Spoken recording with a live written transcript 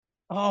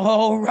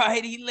All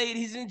righty,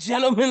 ladies and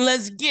gentlemen,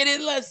 let's get it.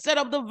 Let's set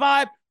up the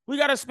vibe. We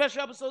got a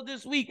special episode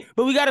this week,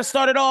 but we got to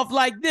start it off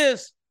like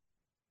this.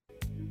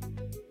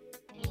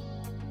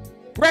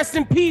 Rest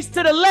in peace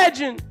to the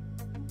legend.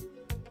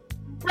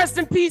 Rest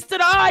in peace to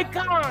the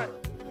icon,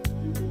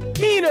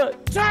 Tina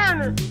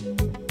Turner.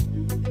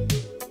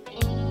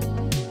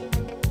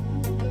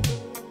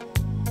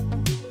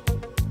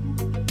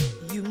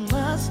 You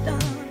must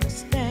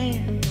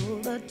understand,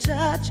 the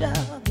touch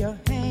of your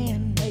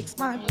hand makes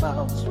my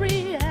pulse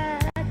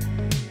react.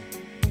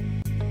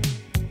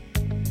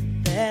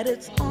 That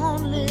it's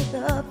only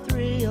the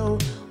thrill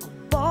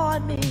of boy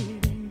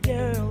meeting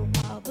girl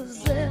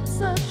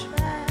opposites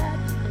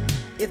attract.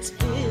 It's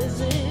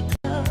physical,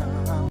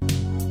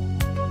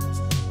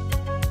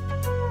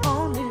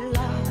 only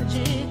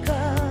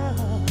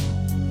logical.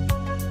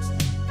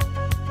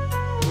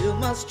 You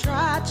must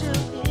try to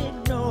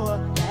ignore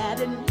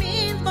that it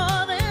means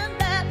more than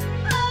that.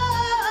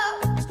 Oh,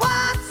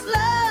 what's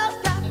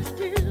love got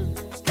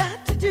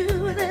to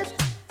do with it?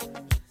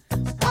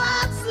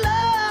 What's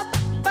love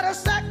but a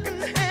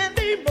second-hand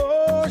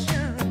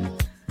emotion?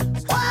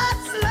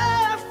 What's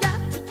love got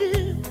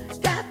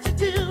to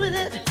do with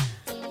it?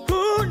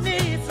 Who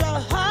needs a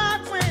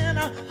heart when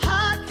a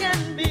heart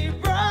can be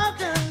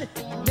broken?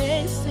 It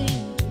may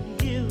seem to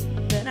you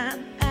that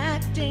I'm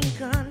acting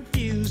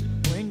confused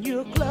when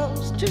you're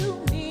close to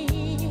me.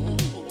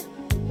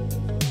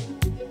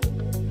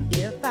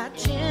 If I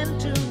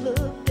tend to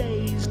look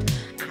dazed,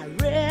 I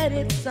read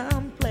it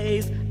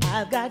someplace.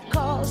 I've got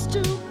cause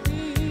to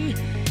be.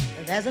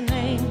 There's a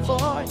name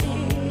for it.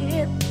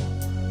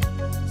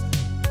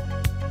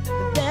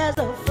 There's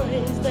a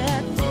phrase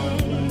that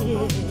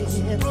fits.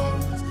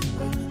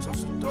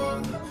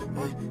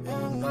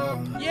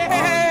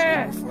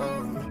 Yeah!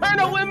 Turn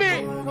up with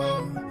me!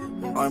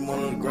 I'm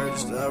one of the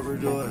greatest to ever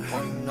do it.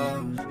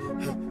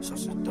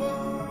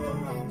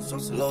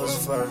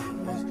 Lowest fur.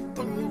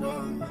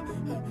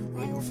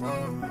 Where you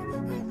from?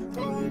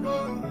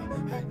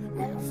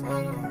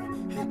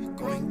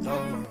 Going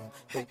down.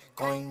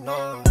 Going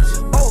down.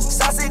 Oh,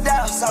 sauce it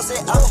down, sauce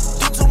it up.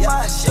 You too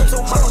much, you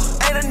too much.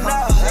 Ain't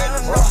enough,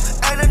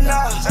 ain't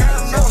enough.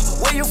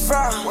 Where you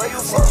from?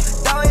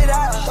 Throw it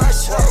out.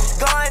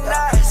 Going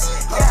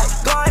nuts, yeah,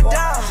 going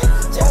down.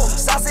 Oh,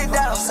 sauce it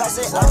down, sauce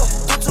it up.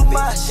 You too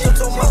much,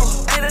 ain't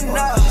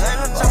enough,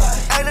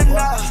 ain't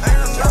enough.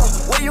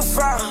 Where you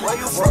from?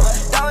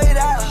 Throw it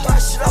out.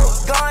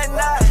 Going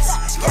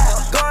nuts,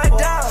 yeah, going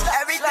down.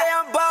 Every day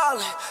I'm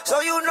ballin', so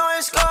you know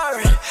it's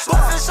scoring.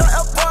 Moving so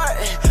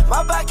important,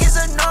 my back is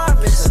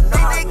enormous. These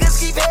niggas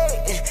keep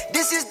hating,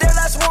 this is their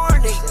last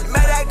warning.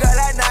 Met that girl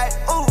at night,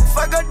 ooh,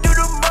 fuck her through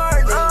the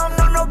morning.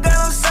 No, girl,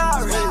 I'm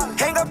sorry.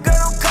 Hang up, girl,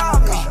 don't call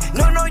me.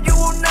 No, you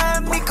will not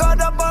have me caught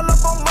up all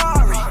up on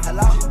Mari.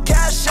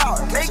 Cash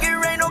out, make it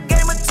rain, no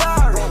game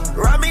Atari.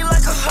 Ride me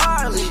like a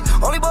Harley,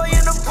 only boy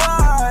in the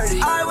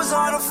party. I was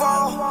on the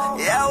phone,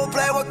 yeah, I will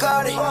play with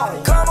Cardi.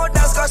 Come on,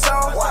 that's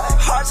Garcon,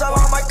 hearts all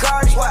on my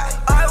Cardi.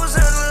 I was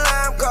in the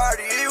Lamb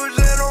Cardi, he was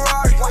in a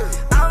Rari.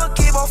 I'ma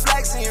keep on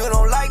flexing, you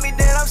don't like me,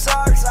 then I'm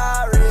sorry.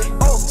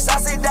 Oh,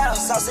 sauce it down,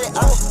 sauce it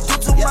up. You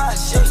too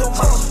much,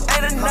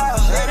 ain't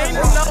enough.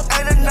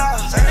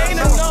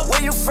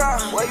 Where you from?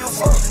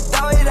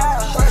 Throw it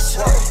out.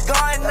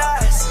 Going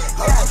nuts,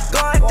 yeah,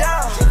 going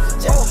down.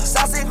 Oh,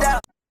 sauce it down.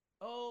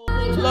 Oh,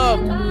 love.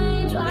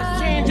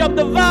 Let's change up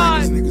the vibe.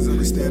 These niggas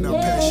understand our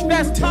passion.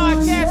 Best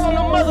podcast on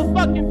the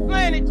motherfucking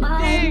planet, you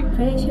dig?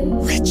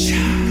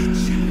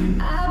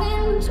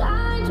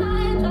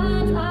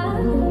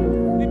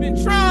 We've been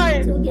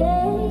trying.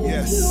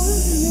 Yes.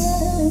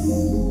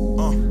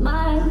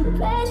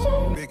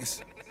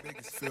 Biggest,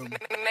 feel me.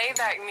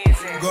 Maybach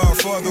music.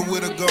 Godfather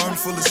with a garden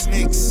full of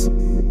snakes.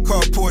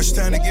 Car Porsche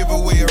trying to give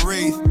away a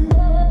wraith.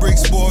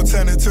 Bricks ball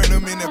trying to turn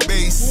them into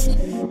base.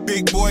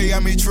 Big boy, I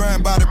me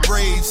trying by the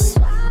Braves.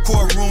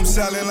 Courtroom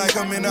silent like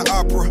I'm in the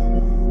opera.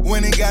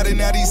 When they got it,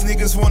 now these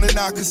niggas wanna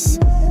knock us.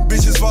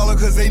 Bitches follow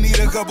cause they need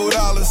a couple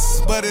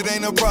dollars. But it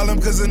ain't a problem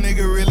cause a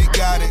nigga really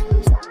got it.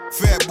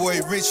 Fat boy,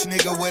 rich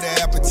nigga with an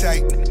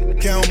appetite.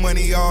 Count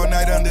money all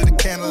night under the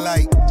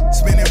candlelight.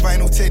 Spinning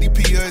vinyl, Teddy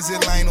P or is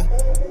it Lionel?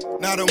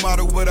 Not a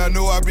model, but I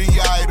know I been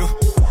your idol.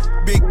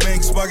 Big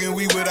bank sparking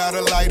weed without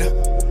a lighter.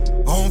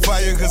 On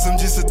fire cause I'm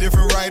just a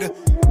different writer.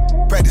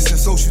 Practicing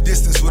social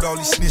distance with all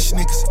these snitch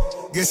niggas.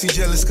 Guess he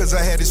jealous cause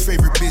I had his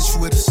favorite bitch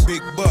with us.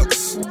 Big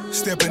bucks,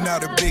 stepping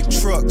out of big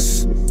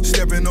trucks.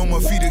 Stepping on my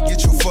feet to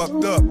get you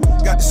fucked up.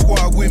 Got the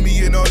squad with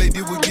me and all they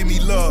did was give me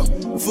love.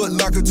 Foot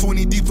locker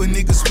 20 deep, a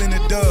nigga spin a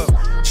dub.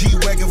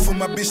 G-Wagon for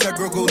my bitch, that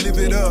girl go live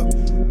it up.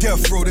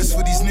 Death row, that's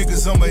for these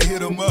niggas, I'ma hit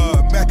them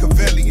up.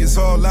 Machiavelli is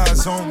all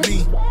eyes on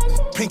me.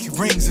 Pinky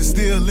rings is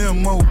still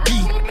M.O.B.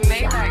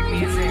 Maybach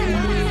music.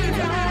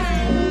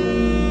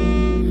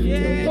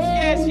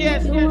 Yes.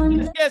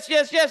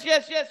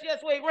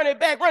 Wait, run it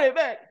back.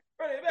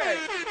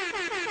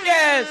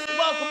 Yes,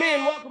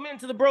 welcome in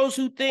to the Bros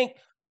Who Think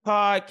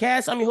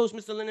Podcast. I'm your host,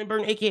 Mr. Lennon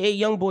Burton, aka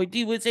Youngboy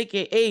D-Woods,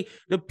 aka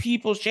the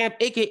People's Champ,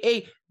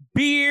 aka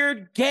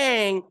Beard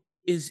Gang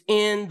is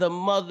in the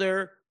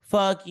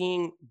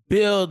fucking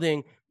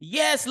building.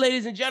 Yes,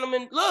 ladies and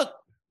gentlemen, look,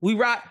 we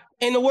ride,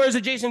 in the words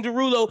of Jason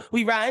Derulo,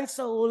 we riding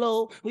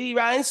solo,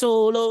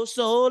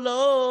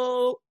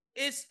 solo.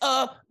 It's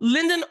a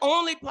Linden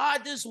only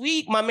pod this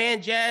week. My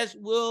man Jazz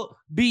will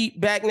be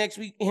back next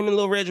week. Him and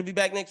Lil Reg will be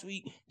back next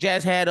week.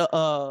 Jazz had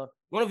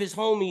one of his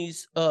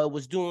homies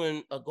was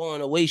doing a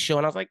going away show,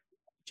 and I was like,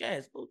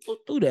 Jazz, go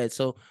do that.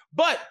 So,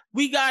 but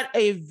we got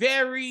a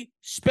very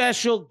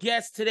special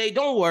guest today.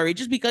 Don't worry,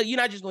 just because you're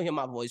not just gonna hear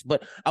my voice,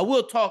 but I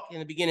will talk in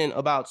the beginning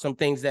about some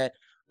things that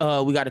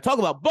we got to talk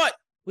about. But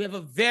we have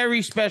a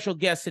very special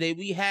guest today.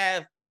 We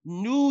have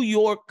New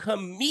York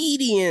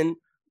comedian,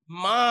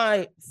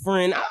 my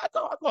friend. I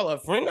call her a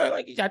friend.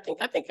 I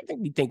think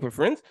we think we're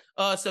friends.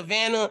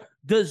 Savannah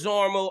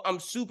DesOrmeaux. I'm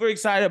super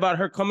excited about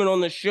her coming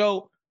on the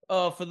show.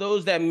 For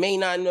those that may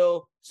not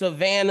know,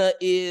 Savannah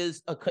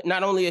is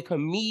not only a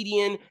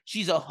comedian,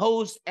 she's a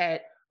host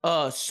at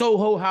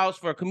Soho House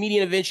for a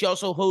comedian event. She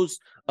also hosts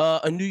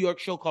a New York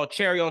show called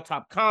Cherry on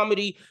Top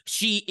Comedy.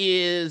 She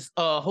is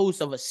a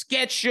host of a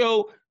sketch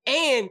show,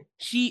 and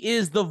she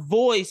is the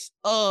voice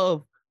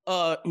of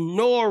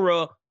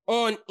Nora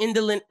on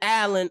Indolent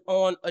Allen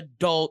on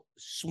Adult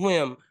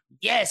Swim.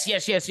 Yes.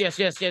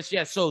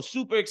 So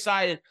super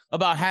excited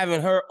about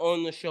having her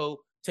on the show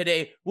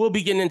today. We'll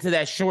be getting into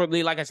that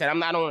shortly. Like I said, I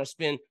don't want to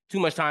spend too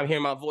much time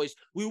hearing my voice.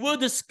 We will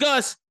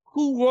discuss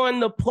who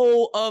won the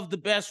poll of the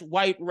best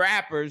white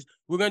rappers.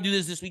 We're going to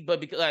do this week, but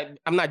because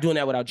I'm not doing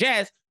that without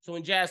Jazz. So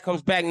when Jazz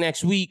comes back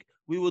next week,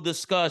 we will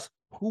discuss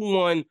who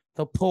won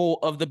the poll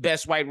of the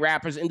best white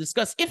rappers and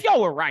discuss if y'all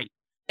were right.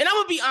 And I'm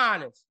going to be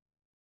honest.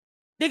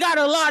 They got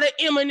a lot of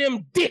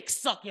Eminem dick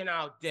sucking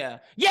out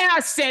there. Yeah, I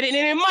said it,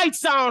 and it might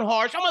sound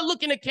harsh. I'm going to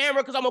look in the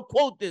camera because I'm going to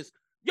quote this.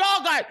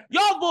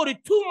 Y'all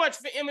voted too much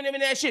for Eminem,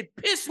 and that shit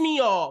pissed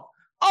me off.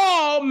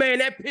 Oh, man,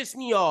 that pissed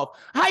me off.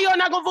 How y'all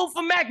not going to vote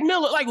for Mac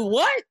Miller? Like,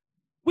 what?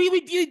 We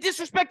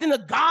disrespecting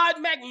the god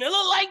Mac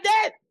Miller like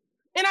that?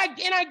 And I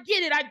get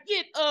it. I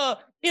get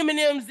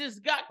Eminem's this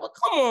guy. Well,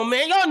 come on,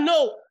 man. Y'all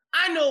know,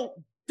 I know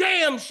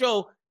damn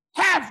sure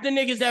half the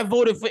niggas that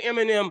voted for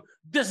Eminem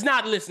does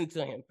not listen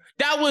to him.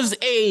 That was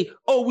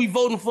we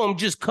voting for him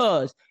just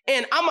cuz.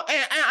 And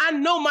I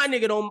know my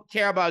nigga don't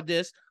care about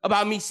this,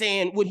 about me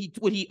saying what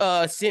he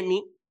sent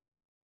me.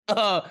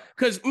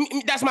 Cause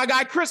that's my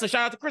guy Chris. Shout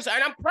out to Chris.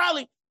 And I'm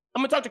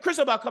gonna talk to Chris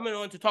about coming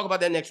on to talk about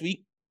that next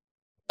week.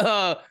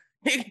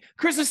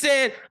 Chris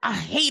said, I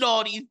hate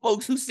all these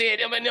folks who said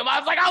Eminem. I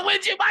was like, I'm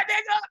with you, my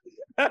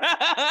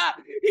nigga.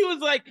 He was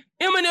like,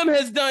 Eminem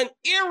has done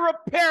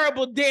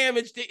irreparable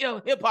damage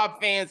to hip-hop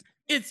fans.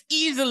 It's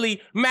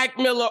easily Mac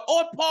Miller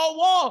or Paul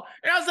Wall.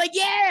 And I was like,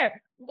 yeah,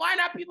 why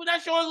not people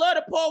not showing love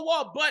to Paul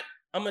Wall? But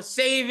I'm going to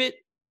save it.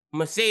 I'm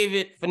going to save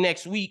it for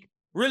next week.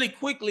 Really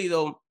quickly,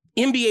 though,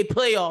 NBA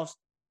playoffs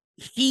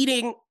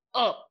heating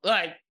up.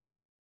 Like,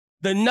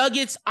 the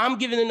Nuggets, I'm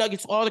giving the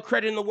Nuggets all the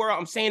credit in the world.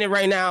 I'm saying it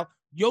right now.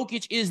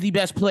 Jokic is the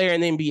best player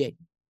in the NBA.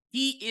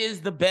 He is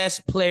the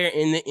best player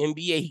in the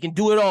NBA. He can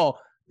do it all.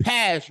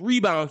 Pass,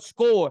 rebound,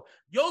 score.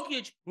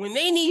 Jokic, when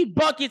they need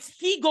buckets,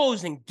 he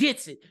goes and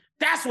gets it.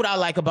 That's what I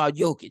like about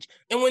Jokic.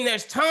 And when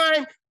there's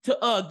time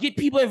to get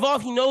people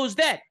involved, he knows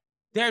that.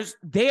 The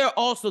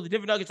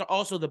Denver Nuggets are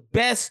also the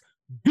best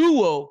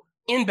duo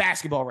in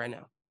basketball right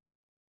now.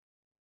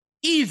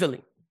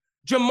 Easily.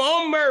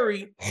 Jamal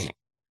Murray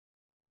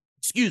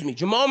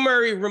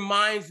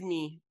reminds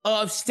me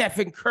of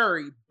Stephen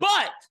Curry,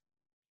 but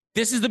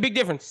this is the big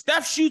difference.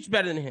 Steph shoots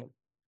better than him,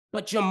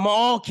 but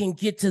Jamal can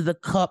get to the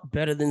cup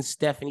better than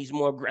Steph, and he's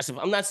more aggressive.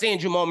 I'm not saying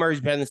Jamal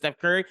Murray's better than Steph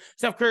Curry.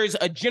 Steph Curry's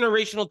a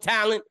generational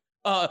talent,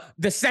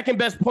 the second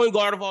best point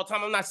guard of all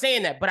time. I'm not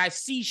saying that, but I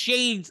see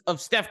shades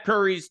of Steph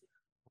Curry's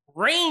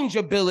range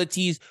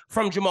abilities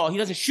from Jamal. He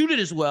doesn't shoot it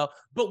as well,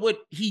 but what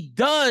he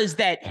does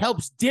that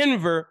helps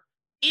Denver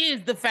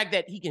is the fact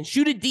that he can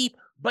shoot it deep,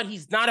 but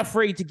he's not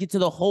afraid to get to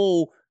the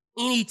hole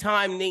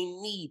anytime they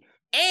need.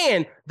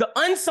 And the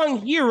unsung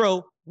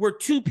hero were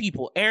two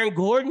people. Aaron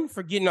Gordon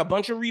for getting a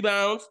bunch of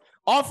rebounds,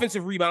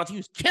 offensive rebounds. He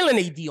was killing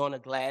AD on the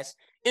glass.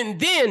 And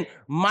then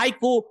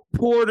Michael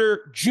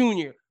Porter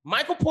Jr.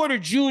 Michael Porter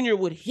Jr.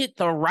 would hit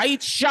the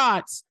right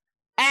shots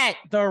at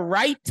the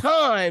right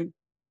time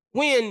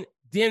when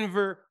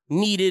Denver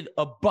needed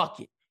a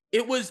bucket.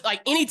 It was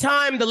like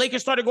anytime the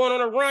Lakers started going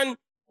on a run,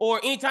 or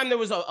anytime there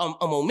was a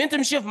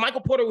momentum shift,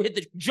 Michael Porter would hit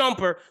the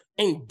jumper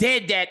and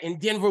dead that, and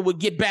Denver would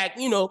get back,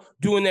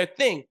 doing their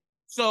thing.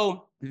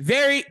 So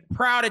very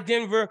proud of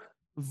Denver.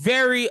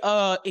 Very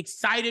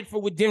excited for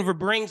what Denver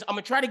brings. I'm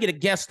going to try to get a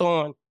guest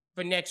on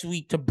for next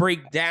week to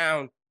break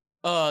down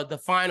the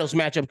finals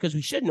matchup, because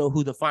we should know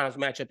who the finals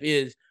matchup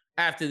is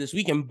after this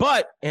weekend.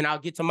 And I'll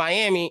get to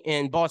Miami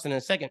and Boston in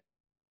a second.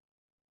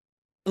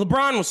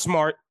 LeBron was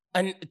smart.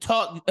 And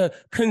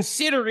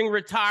considering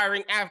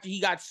retiring after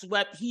he got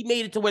swept, he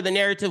made it to where the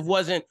narrative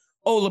wasn't,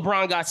 oh,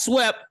 LeBron got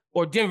swept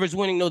or Denver's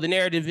winning. No, the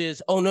narrative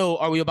is, oh no,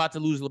 are we about to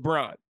lose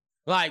LeBron?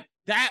 Like,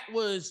 that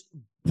was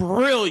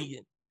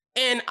brilliant.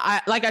 And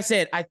like I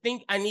said, I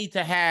think I need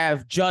to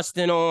have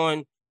Justin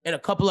on and a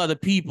couple other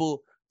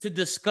people to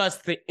discuss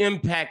the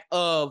impact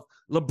of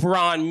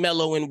LeBron,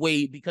 Melo, and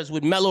Wade, because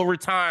with Melo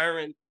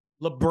retiring,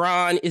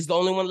 LeBron is the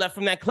only one left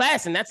from that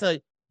class, and that's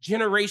a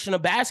generation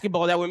of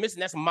basketball that we're missing.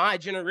 That's my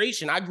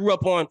generation. I grew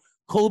up on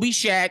Kobe,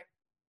 Shaq,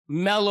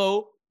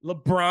 Melo,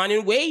 LeBron,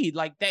 and Wade,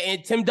 like that,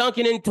 and Tim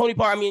Duncan and Tony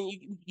Parker. I mean,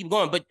 you keep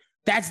going, but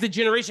that's the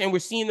generation, and we're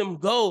seeing them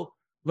go.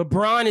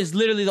 LeBron is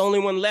literally the only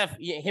one left,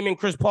 him and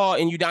Chris Paul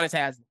and Udonis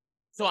Haslem.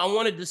 So I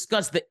want to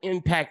discuss the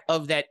impact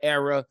of that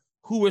era.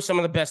 Who were some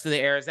of the best of the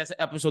eras? That's an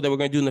episode that we're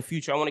going to do in the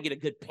future. I want to get a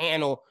good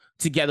panel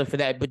together for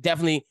that, but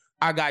definitely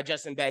our guy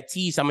Justin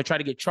Baptiste. I'm gonna try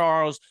to get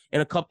Charles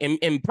and a couple,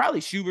 and probably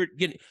Schubert,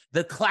 get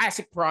the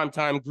classic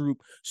primetime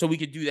group so we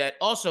could do that.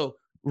 Also,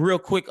 real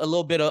quick, a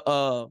little bit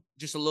of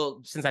just a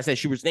little, since I said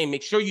Schubert's name,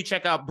 make sure you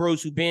check out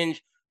Bros Who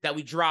Binge that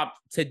we dropped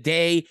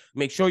today.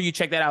 Make sure you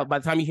check that out. By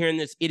the time you're hearing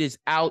this, it is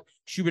out.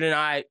 Schubert and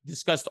I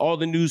discussed all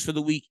the news for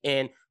the week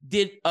and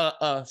did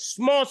a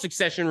small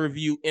Succession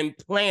review and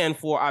plan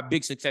for our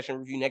big Succession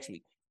review next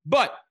week.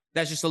 But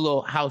that's just a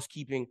little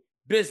housekeeping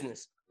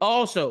business.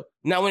 Also,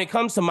 now when it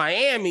comes to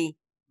Miami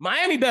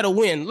better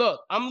win.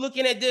 Look, I'm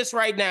looking at this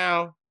right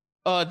now.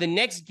 The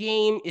next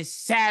game is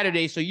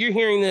Saturday, so you're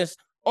hearing this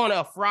on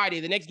a Friday.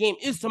 The next game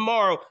is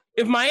tomorrow.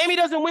 If Miami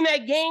doesn't win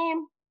that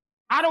game,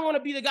 I don't want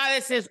to be the guy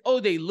that says, oh,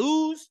 they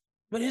lose,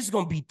 but it's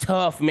going to be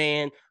tough,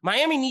 man.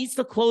 Miami needs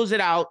to close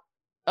it out.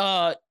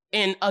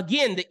 And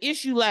again, the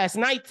issue last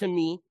night to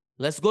me,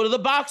 let's go to the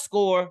box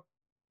score.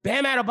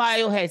 Bam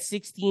Adebayo had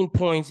 16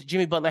 points.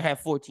 Jimmy Butler had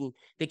 14.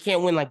 They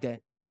can't win like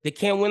that. They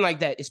can't win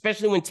like that,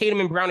 especially when Tatum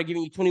and Brown are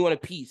giving you 21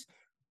 apiece.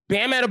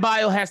 Bam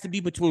Adebayo has to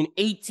be between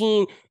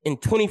 18 and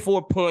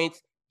 24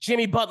 points.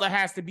 Jimmy Butler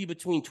has to be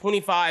between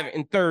 25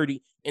 and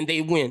 30, and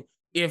they win.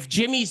 If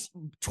Jimmy's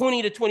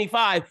 20 to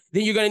 25,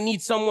 then you're going to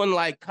need someone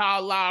like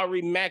Kyle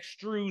Lowry, Max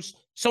Strus,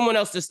 someone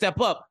else to step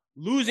up.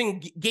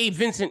 Losing Gabe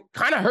Vincent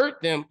kind of hurt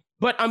them,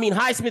 but, I mean,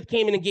 Highsmith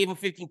came in and gave him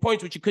 15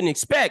 points, which you couldn't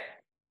expect,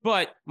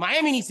 but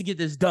Miami needs to get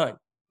this done.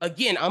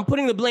 Again, I'm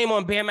putting the blame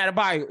on Bam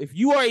Adebayo. If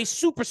you are a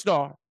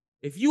superstar,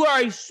 if you are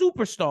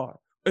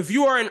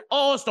an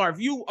all-star, if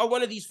you are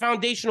one of these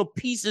foundational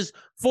pieces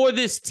for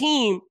this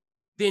team,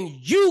 then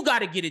you got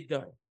to get it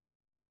done.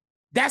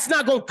 That's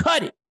not going to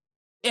cut it.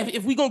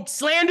 If we're going to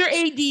slander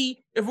AD, if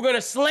we're going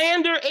to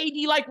slander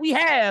AD like we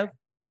have,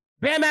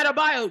 Bam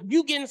Adebayo,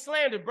 you getting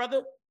slandered,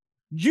 brother.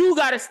 You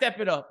got to step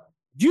it up.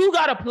 You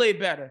got to play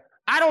better.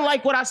 I don't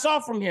like what I saw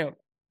from him.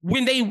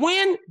 When they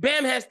win,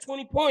 Bam has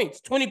 20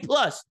 points, 20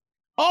 plus.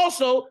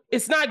 Also,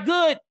 it's not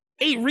good.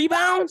 8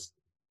 rebounds?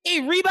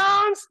 8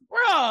 rebounds?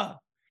 Bruh.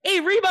 8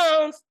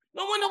 rebounds?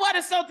 No wonder why the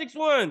Celtics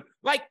won.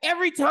 Like,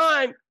 every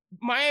time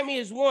Miami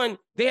has won,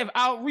 they have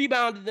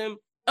out-rebounded them.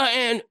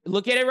 And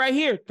look at it right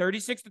here,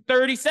 36 to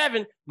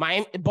 37.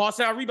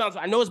 Boston out-rebounds.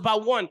 I know it's by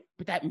 1,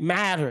 but that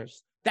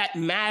matters. That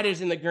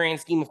matters in the grand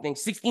scheme of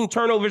things. 16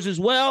 turnovers as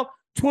well.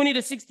 20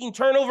 to 16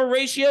 turnover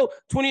ratio.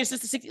 20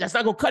 assists to 60. That's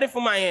not going to cut it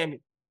for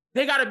Miami.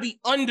 They got to be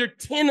under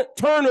 10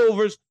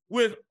 turnovers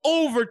with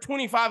over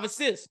 25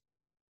 assists.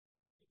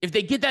 If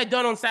they get that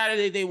done on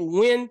Saturday, they will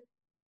win.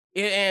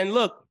 And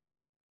look,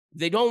 if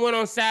they don't win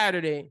on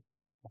Saturday,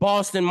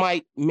 Boston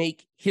might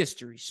make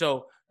history.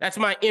 So that's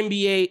my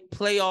NBA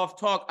playoff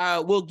talk.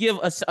 We'll give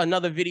us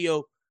another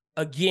video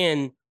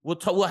again.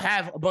 We'll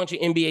have a bunch of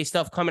NBA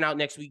stuff coming out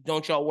next week.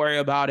 Don't y'all worry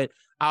about it.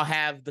 I'll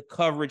have the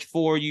coverage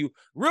for you.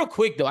 Real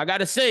quick, though, I got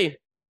to say,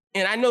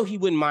 and I know he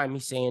wouldn't mind me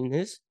saying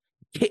this.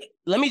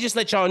 Let me just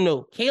let y'all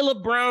know.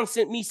 Caleb Brown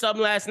sent me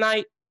something last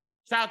night.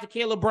 Shout out to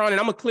Caleb Brown, and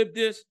I'm going to clip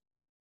this.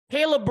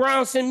 Caleb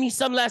Brown sent me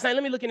something last night.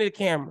 Let me look into the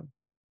camera.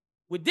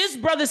 What this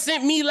brother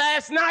sent me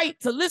last night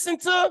to listen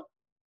to,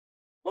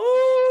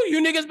 ooh,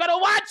 you niggas better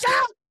watch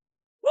out.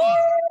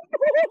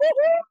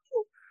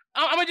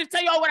 I'm going to just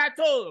tell y'all what I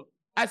told him.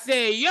 I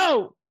said,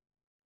 yo,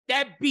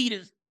 that beat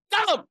is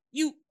dumb.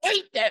 You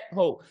ate that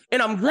hoe.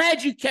 And I'm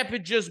glad you kept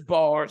it just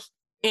bars.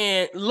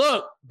 And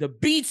look, the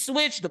beat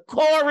switch, the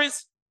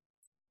chorus,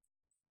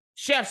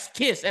 chef's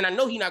kiss. And I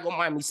know he's not going to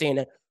mind me saying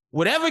that.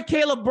 Whatever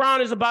Caleb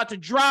Brown is about to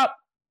drop,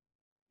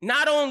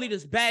 not only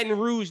does Baton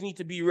Rouge need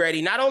to be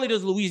ready, not only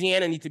does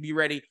Louisiana need to be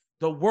ready,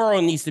 the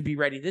world needs to be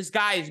ready. This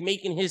guy is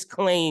making his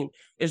claim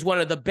as one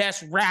of the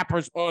best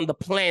rappers on the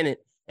planet.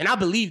 And I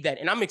believe that.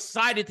 And I'm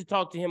excited to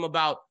talk to him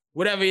about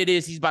whatever it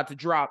is he's about to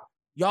drop.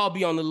 Y'all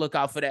be on the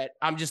lookout for that.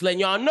 I'm just letting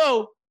y'all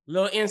know,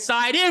 little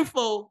inside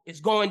info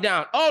is going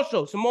down.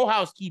 Also, some more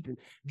housekeeping.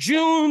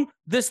 June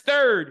the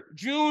 3rd.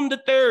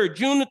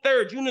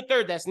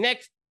 That's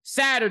next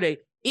Saturday.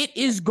 It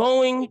is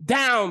going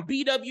down.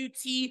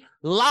 BWT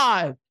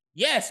Live.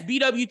 Yes,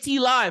 BWT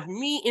Live.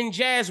 Me and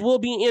Jazz will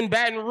be in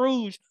Baton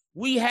Rouge.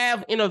 We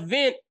have an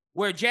event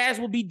where Jazz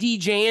will be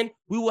DJing.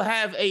 We will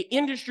have an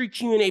industry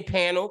Q&A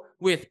panel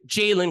with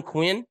Jalen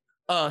Quinn,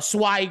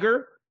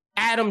 Swiger,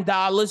 Adam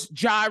Dollars,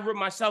 Gyra,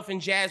 myself, and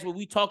Jazz, where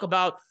we talk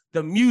about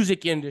the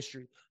music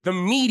industry, the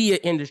media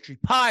industry,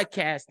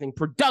 podcasting,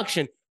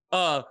 production,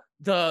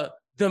 the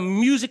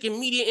music and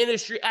media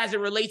industry as it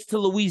relates to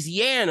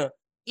Louisiana.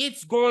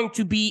 It's going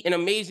to be an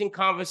amazing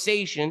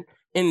conversation.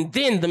 And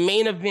then the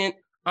main event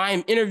I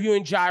am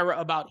interviewing Jireh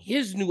about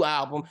his new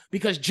album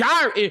because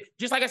Jireh,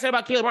 just like I said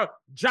about Caleb Brown,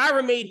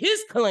 Jireh made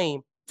his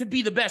claim to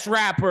be the best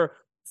rapper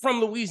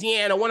from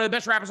Louisiana, one of the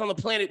best rappers on the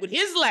planet with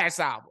his last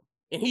album.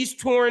 And he's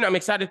touring. I'm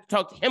excited to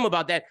talk to him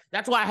about that.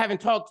 That's why I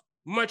haven't talked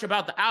much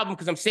about the album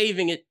because I'm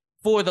saving it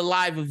for the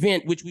live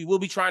event, which we will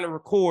be trying to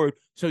record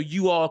so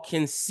you all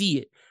can see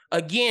it.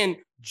 Again,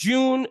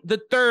 June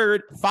the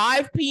 3rd,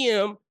 5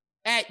 p.m.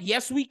 at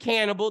Yes We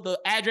Cannibal. The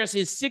address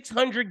is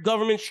 600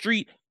 Government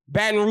Street,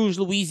 Baton Rouge,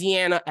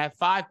 Louisiana at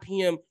 5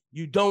 p.m.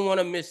 You don't want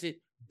to miss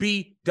it.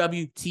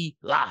 BWT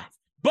Live.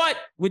 But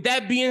with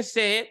that being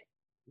said,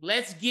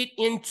 let's get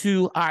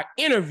into our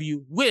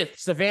interview with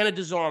Savannah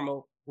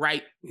DesOrmeaux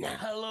right now.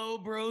 Hello,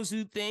 Bros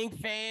Who Think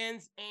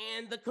fans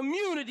and the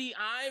community.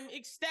 I'm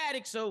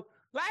ecstatic. So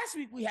last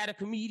week we had a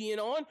comedian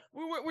on.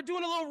 We're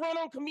doing a little run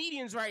on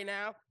comedians right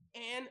now.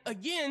 And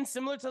again,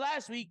 similar to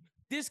last week,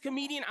 this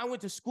comedian I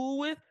went to school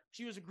with,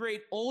 she was a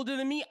grade older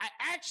than me. I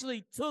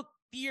actually took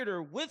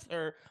theater with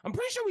her. I'm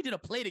pretty sure we did a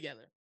play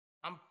together.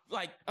 I'm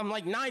like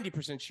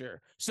 90%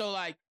 sure. So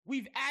like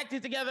we've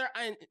acted together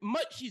and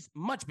she's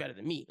much better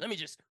than me. Let me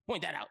just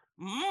point that out.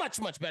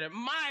 Much better,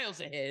 miles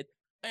ahead.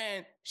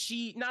 And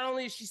she, not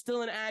only is she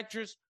still an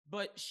actress,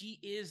 but she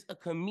is a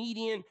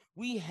comedian.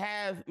 We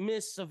have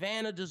Miss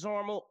Savannah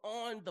DesOrmeaux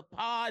on the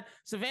pod.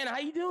 Savannah, how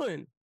you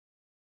doing?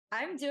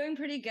 I'm doing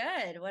pretty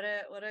good. What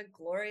a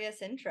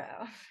glorious intro.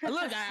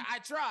 Look, I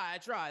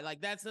try.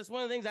 Like that's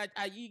one of the things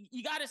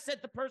you got to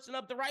set the person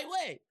up the right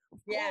way. Of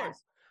course.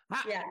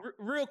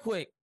 Real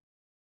quick,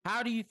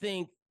 how do you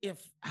think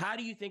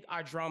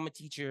our drama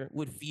teacher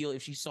would feel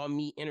if she saw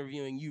me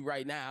interviewing you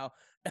right now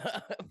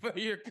for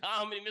your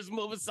comedy, Miss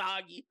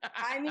Movasagi?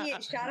 I mean,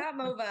 shout out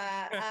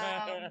Mova.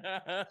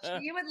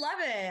 She would love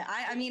it.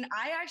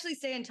 I actually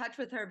stay in touch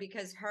with her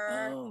because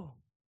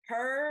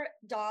her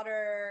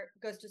daughter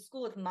goes to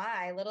school with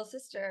my little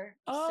sister.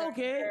 Oh, so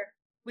okay.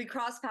 We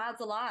cross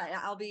paths a lot.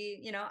 I'll be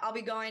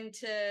going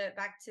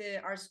back to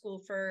our school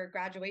for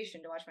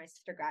graduation to watch my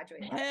sister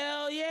graduate.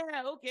 Hell yeah.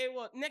 Okay.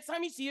 Well, next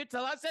time you see her,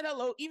 tell her I said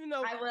hello, even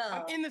though I will.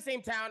 I'm in the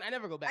same town. I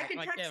never go back. I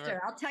can text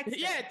her. I'll text her.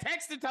 Yeah,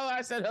 text her, tell her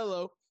I said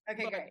hello.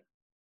 Okay, great.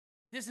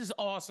 This is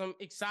awesome.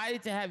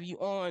 Excited to have you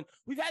on.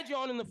 We've had you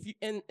on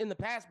in the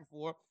past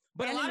before,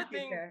 but and a lot of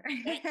things.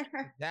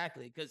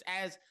 Exactly. Because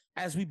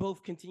as we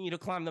both continue to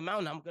climb the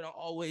mountain, I'm going to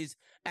always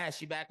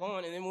ask you back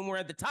on. And then when we're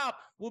at the top,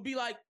 we'll be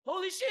like,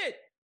 holy shit,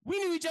 we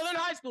knew each other in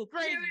high school.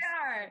 Crazy. Here we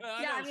are.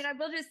 I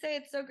will just say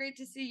it's so great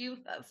to see you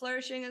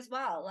flourishing as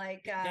well.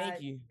 Like,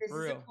 thank you. This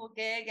is a cool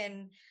gig.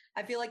 And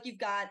I feel like you've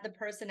got the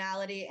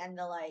personality and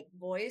the like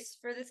voice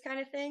for this kind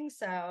of thing.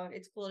 So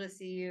it's cool to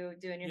see you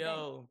doing your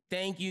thing.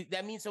 Thank you.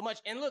 That means so much.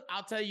 And look,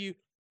 I'll tell you,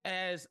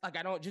 as like,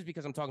 I don't, just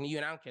because I'm talking to you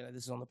and I don't care that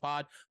this is on the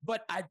pod,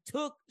 but I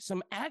took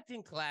some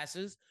acting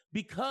classes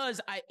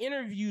because I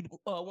interviewed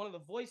one of the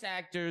voice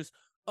actors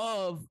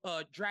of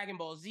Dragon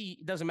Ball Z.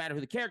 It doesn't matter who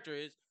the character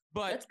is,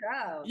 but let's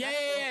go.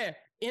 Yeah.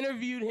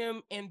 Interviewed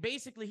him. And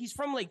basically he's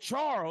from Lake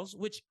Charles,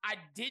 which I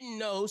didn't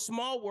know.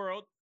 Small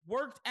world.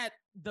 Worked at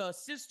the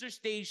sister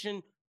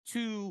station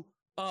to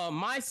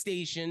my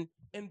station.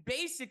 And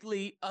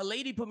basically a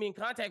lady put me in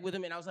contact with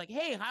him. And I was like,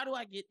 hey, how do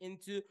I get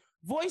into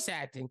voice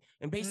acting?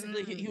 And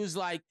basically he was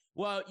like,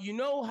 well, you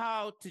know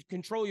how to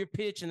control your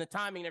pitch and the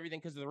timing and everything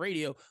because of the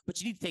radio, but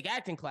you need to take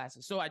acting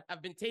classes. So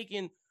I've been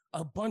taking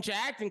a bunch of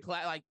acting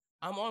class. Like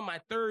I'm on my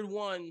third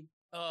one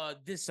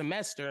this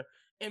semester.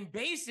 And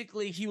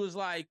basically he was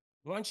like,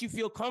 once you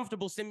feel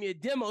comfortable, send me a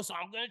demo. So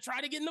I'm going to try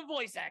to get into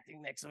voice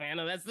acting next,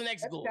 Savannah. That's the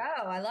next goal.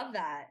 Let's go. I love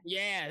that.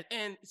 Yeah.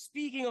 And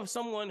speaking of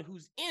someone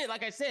who's in it,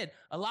 like I said,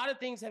 a lot of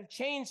things have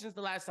changed since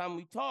the last time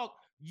we talked.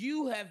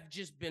 You have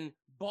just been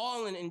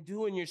balling and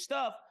doing your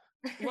stuff.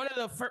 One of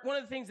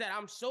the things that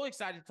I'm so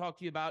excited to talk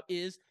to you about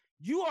is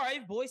you are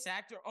a voice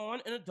actor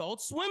on an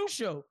Adult Swim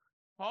show.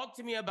 Talk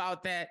to me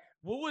about that.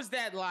 What was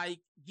that like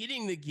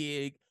getting the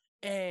gig?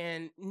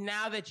 And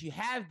now that you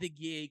have the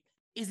gig,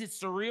 is it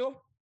surreal?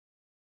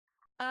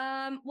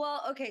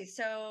 Well, okay,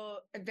 so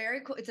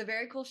very cool. It's a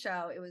very cool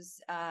show. It was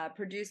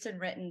produced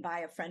and written by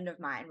a friend of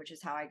mine, which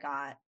is how I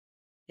got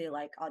the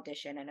like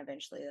audition and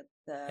eventually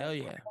the hell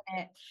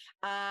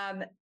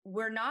yeah.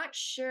 We're not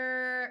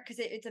sure because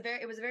it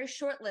was a very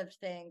short-lived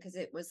thing because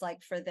it was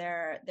like for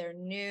their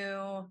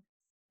new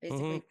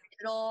basically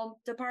digital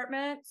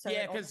department. So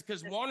yeah,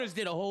 because Warner's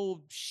did a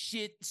whole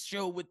shit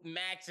show with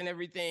Max and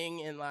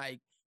everything and like.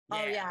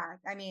 Yeah. Oh yeah,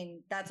 I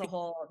mean that's a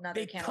whole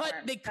another.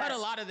 They cut a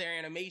lot of their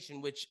animation,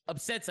 which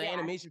upsets an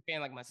animation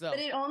fan like myself. But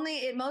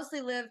it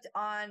mostly lived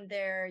on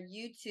their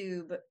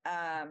YouTube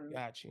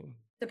Got you.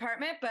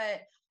 department.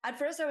 But at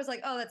first I was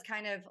like, oh, that's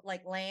kind of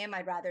like lame.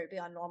 I'd rather it be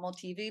on normal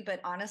TV. But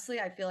honestly,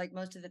 I feel like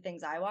most of the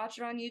things I watch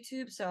are on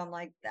YouTube. So I'm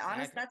like,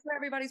 honest, that's where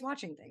everybody's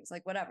watching things.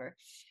 Like whatever.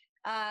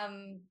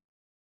 And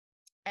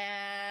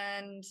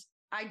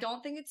I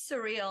don't think it's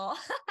surreal.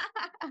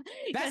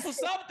 That's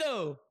what's up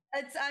though.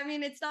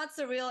 It's not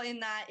surreal in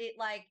that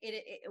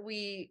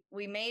we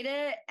made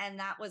it, and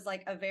that was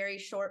like a very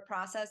short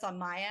process on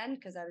my end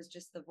because I was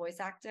just the voice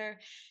actor,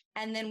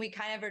 and then we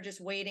kind of are just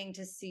waiting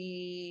to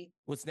see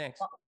what's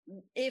next,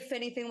 if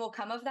anything will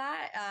come of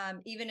that.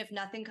 Even if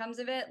nothing comes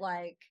of it,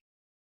 like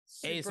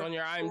hey, it's on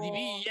your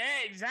IMDb. Yeah,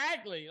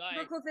 exactly.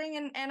 Super cool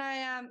thing, and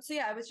I so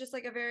yeah, it was just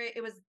like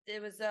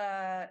it was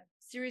a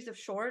series of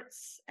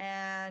shorts,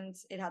 and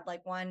it had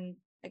like one,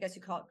 I guess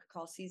you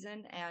call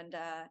season, and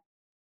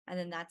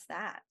then that's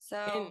that. So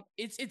and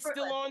it's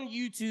still on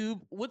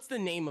YouTube. What's the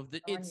name of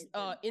the? It's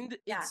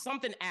it's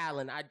something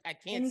Allen. I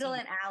can't.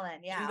 Indolent Allen.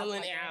 Yeah.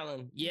 Indolent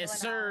Allen.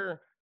 Yes, sir.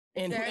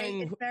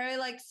 Allen. It's very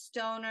like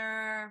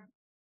stoner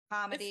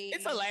comedy.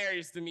 It's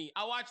hilarious to me.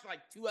 I watched like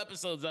 2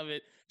 episodes of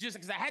it just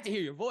because I had to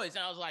hear your voice,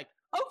 and I was like,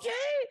 okay,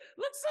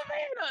 look,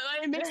 Savannah.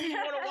 Like, it makes me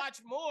want to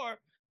watch more.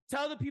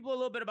 Tell the people a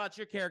little bit about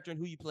your character and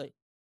who you play.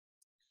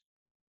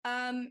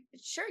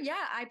 Sure.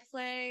 Yeah. I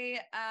play,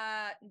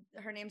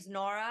 her name's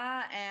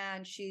Nora,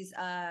 and she's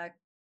a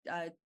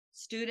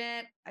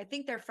student. I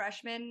think they're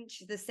freshmen.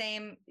 She's the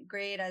same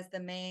grade as the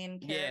main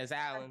character. Yeah, as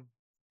Alan.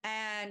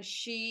 And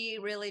she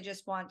really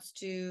just wants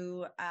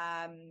to,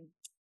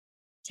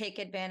 take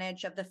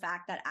advantage of the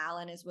fact that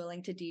Alan is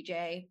willing to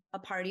DJ a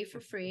party for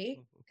free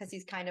because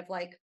he's kind of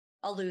like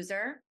a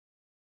loser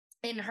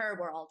in her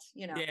world,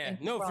 you know. Yeah,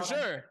 no, for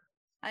sure.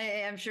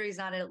 I'm sure he's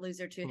not a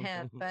loser to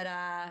him, but,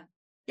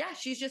 yeah,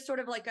 she's just sort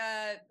of like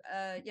a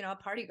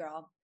party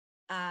girl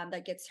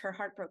that gets her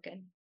heart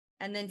broken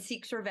and then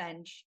seeks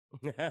revenge.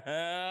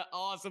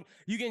 Awesome.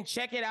 You can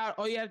check it out.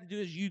 All you have to do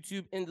is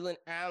YouTube Indolent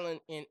Allen,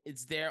 and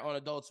it's there on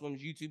Adult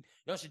Swim's YouTube.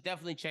 Y'all should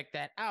definitely check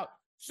that out.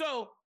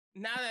 So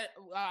now that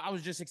I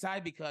was just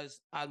excited because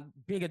I'm a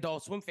big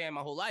Adult Swim fan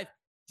my whole life,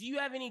 do you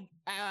have any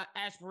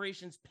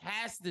aspirations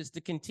past this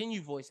to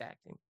continue voice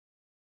acting?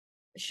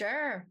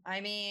 Sure. I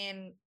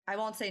mean, I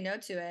won't say no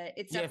to it.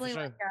 It's definitely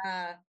like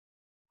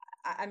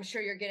I'm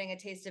sure you're getting a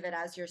taste of it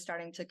as you're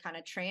starting to kind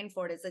of train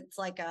for it. It's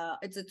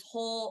its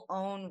whole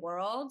own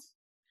world.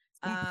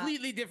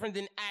 Completely different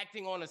than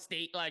acting on a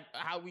stage, like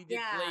how we did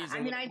plays. I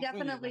mean, I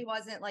definitely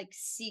wasn't like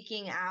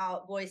seeking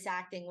out voice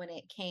acting when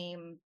it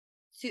came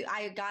to,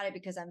 I got it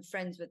because I'm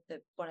friends with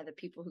one of the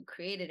people who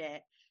created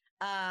it.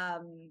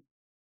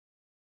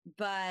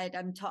 But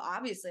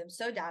obviously I'm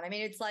so down. I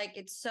mean, it's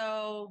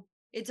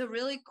a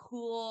really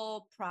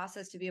cool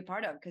process to be a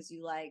part of because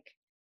you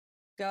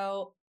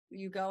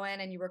go in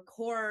and you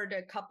record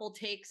a couple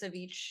takes of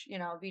each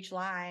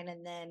line,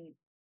 and then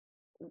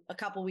a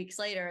couple weeks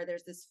later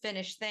there's this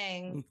finished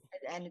thing,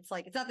 and it's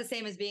not the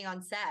same as being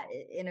on set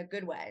in a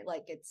good way.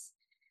 Like it's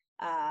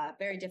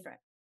very different.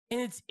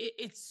 And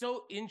it's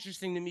so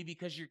interesting to me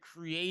because you're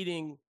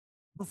creating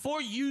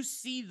before you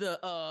see the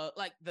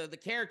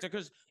character,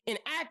 because in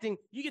acting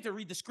you get to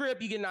read the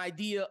script, you get an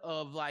idea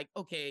of like,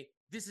 okay,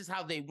 this is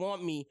how they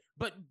want me.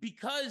 But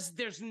because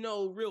there's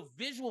no real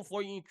visual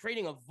for you, you're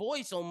creating a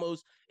voice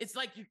almost. It's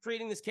like you're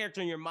creating this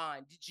character in your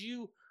mind. Did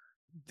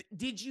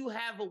you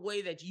have a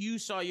way that you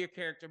saw your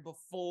character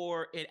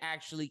before it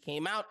actually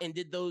came out? And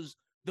did those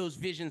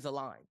visions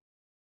align?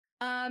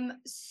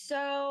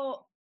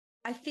 So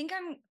I think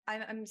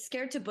I'm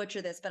scared to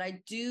butcher this, but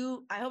I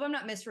hope I'm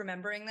not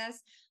misremembering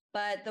this.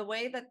 But the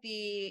way that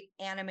the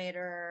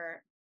animator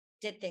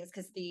did things,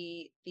 because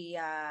the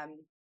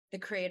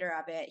creator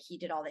of it, he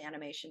did all the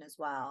animation as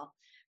well.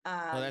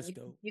 That's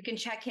dope. You can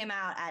check him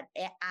out at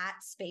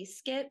Space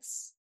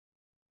Skits,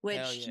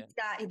 which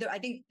I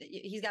think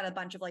he's got a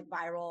bunch of like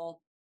viral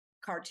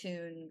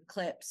cartoon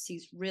clips.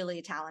 He's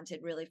really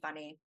talented, really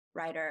funny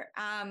writer.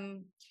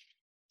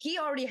 He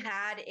already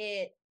had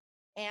it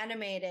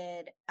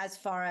animated as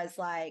far as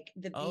like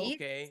the beats.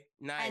 Okay,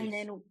 nice. And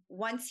then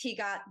once he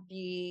got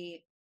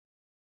the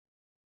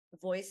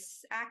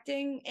voice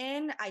acting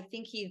in, I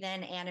think he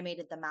then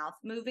animated the mouth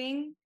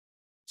moving.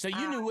 So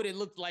you knew what it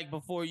looked like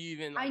before you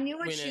even. I knew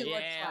what she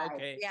looked like.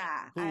 Okay.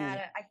 Yeah, cool.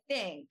 I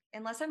think,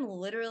 unless I'm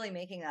literally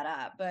making that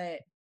up, but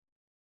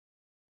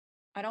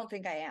I don't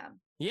think I am.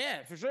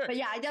 Yeah, for sure. But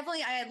yeah,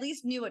 I at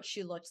least knew what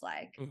she looked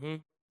like. Mm-hmm.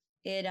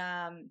 It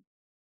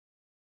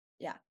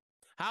yeah.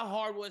 How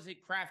hard was it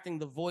crafting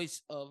the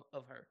voice of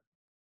her?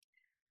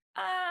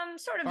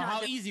 Sort of. Or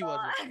how easy was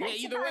it? Yeah,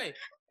 either way.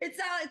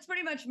 It's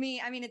pretty much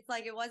me. I mean, it's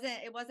like it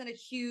wasn't a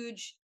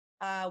huge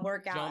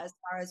workout as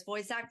far as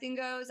voice acting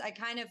goes. I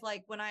kind of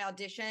like when I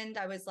auditioned,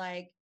 I was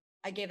like,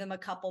 I gave them a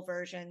couple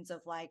versions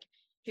of like,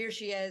 here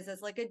she is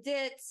as like a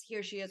ditz,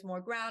 here she is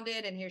more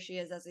grounded, and here she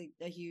is as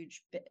a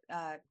huge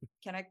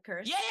can I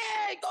curse?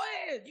 Yeah, go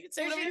ahead. You can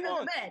say whatever you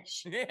want.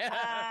 Bitch.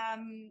 Yeah.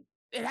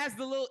 It has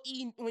the little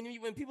E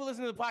when people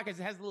listen to the podcast,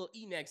 it has the little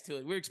E next to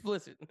it. We're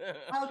explicit.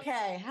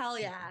 Okay, hell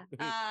yeah.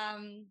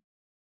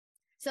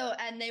 So,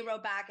 and they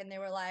wrote back and they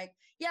were like,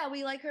 yeah,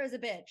 we like her as a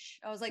bitch.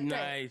 I was like,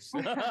 nice.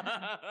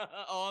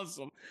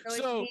 Awesome. So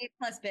it's me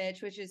plus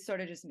bitch, which is sort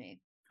of just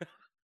me.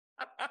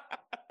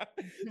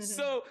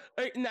 So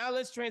now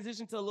let's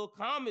transition to a little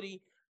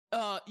comedy.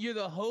 You're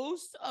the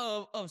host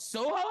of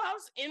Soho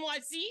House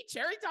NYC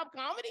Cherry Top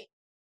Comedy.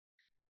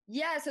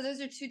 Yeah, so those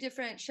are two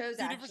different shows.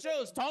 Different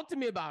shows. Talk to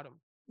me about them.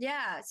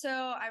 Yeah. So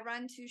I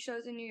run 2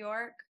 shows in New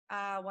York.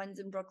 One's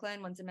in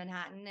Brooklyn, one's in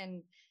Manhattan,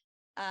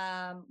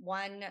 and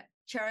one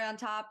cherry on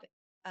top,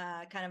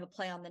 kind of a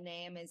play on the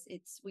name is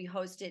we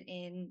host it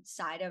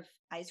inside of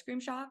ice cream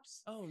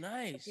shops. Oh, So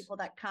nice. people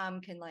that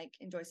come can like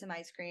enjoy some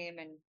ice cream,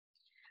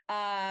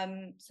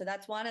 and so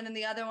that's one. And then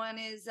the other one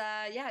is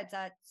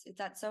it's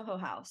at Soho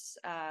House,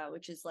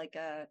 which is like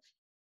a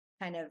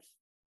kind of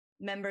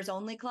members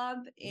only club.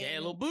 Yeah, a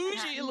little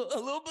bougie, a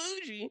little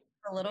bougie.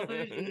 A little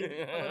bougie,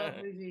 a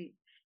little bougie.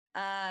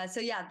 So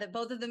yeah,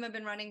 both of them have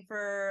been running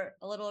for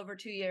a little over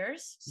 2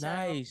 years. So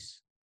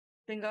Nice.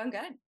 been going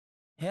good.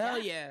 Hell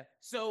yeah.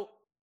 So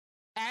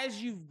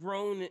as you've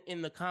grown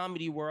in the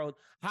comedy world,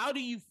 how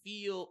do you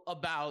feel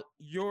about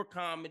your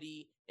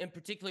comedy in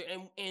particular?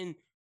 And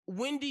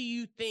when do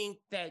you think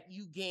that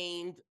you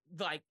gained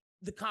like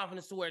the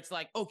confidence to where it's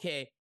like,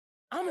 okay,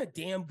 I'm a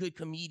damn good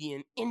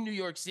comedian in New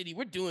York City.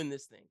 We're doing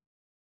this thing.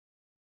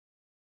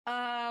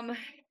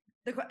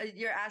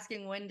 You're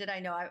asking when did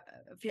I know I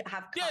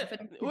have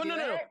confidence? Well,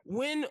 no.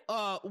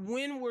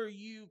 When were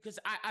you? Because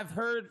I've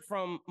heard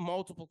from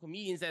multiple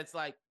comedians that's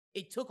like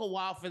it took a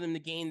while for them to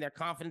gain their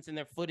confidence and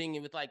their footing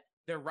and with like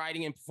their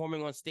writing and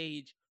performing on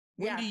stage.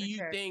 When do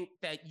you think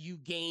that you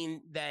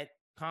gained that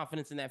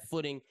confidence and that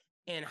footing?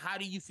 And how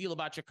do you feel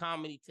about your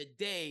comedy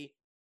today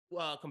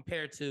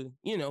compared to,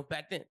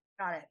 back then?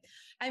 Got it.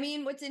 I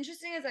mean, what's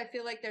interesting is I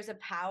feel like there's a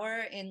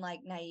power in like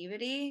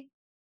naivety.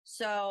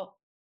 So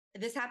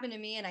this happened to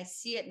me and I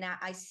see it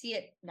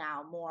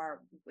now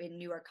more in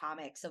newer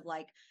comics of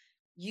like,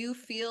 you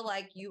feel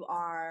like you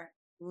are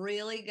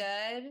really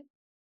good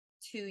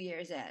 2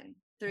 years in,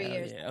 3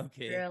 years in.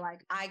 Okay. You're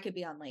like, I could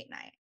be on late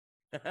night.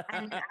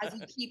 And as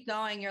you keep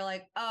going, you're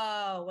like,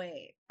 oh,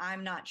 wait,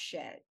 I'm not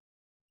shit.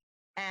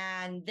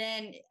 And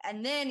then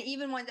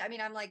even when,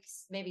 I'm like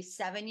maybe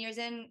 7 years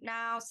in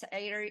now, 7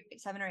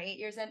 or 8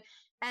 years in.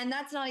 And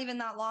that's not even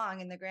that long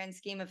in the grand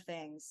scheme of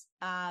things.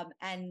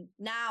 And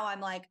now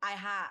I'm like,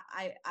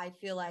 I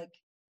feel like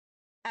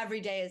every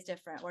day is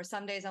different, where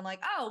some days I'm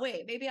like, oh,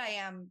 wait, maybe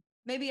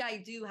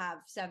I do have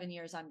 7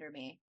 years under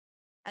me.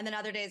 And then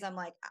other days I'm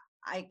like,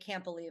 I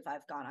can't believe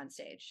I've gone on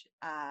stage.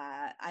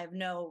 I have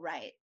no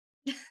right.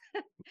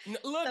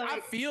 Look, So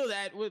I feel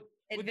that with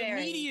the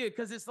varies. media,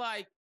 because it's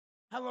like,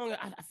 how long?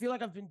 I feel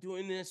like I've been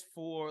doing this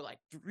for like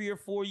 3 or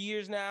 4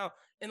 years now.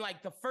 And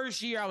like the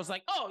first year I was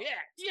like, oh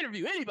yeah,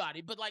 interview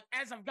anybody. But like,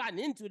 as I've gotten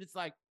into it, it's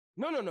like,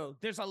 no.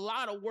 There's a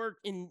lot of work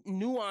and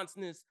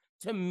nuanceness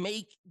to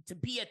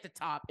be at the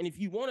top. And if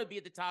you want to be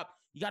at the top,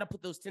 you got to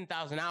put those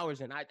 10,000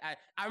 hours in. I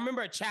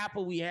remember a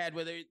chapel we had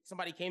where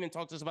somebody came and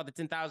talked to us about the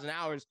 10,000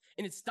 hours,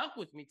 and it stuck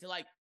with me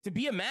to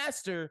be a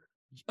master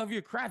of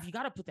your craft. You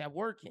got to put that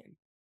work in.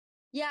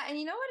 Yeah. And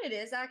you know what it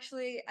is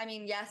actually? I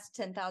mean, yes,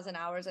 10,000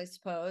 hours, I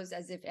suppose,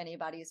 as if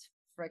anybody's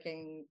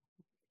freaking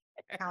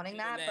counting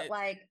that. But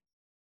like,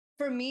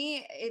 for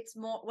me, it's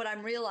more what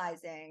I'm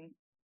realizing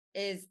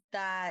is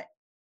that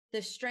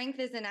the strength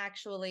isn't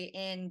actually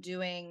in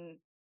doing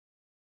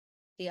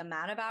the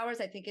amount of hours.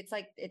 I think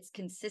it's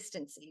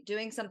consistency,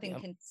 doing something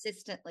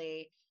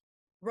consistently,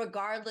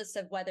 regardless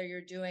of whether you're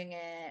doing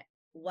it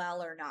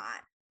well or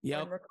not.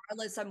 Yeah.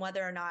 Regardless of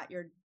whether or not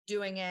you're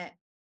doing it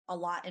a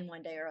lot in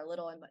one day or a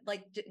little in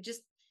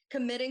just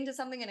committing to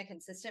something in a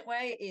consistent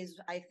way is,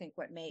 I think,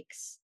 what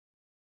makes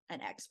an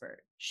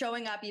expert.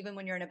 Showing up even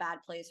when you're in a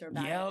bad place or a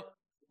bad. Yep.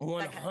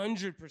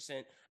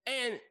 100%.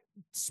 And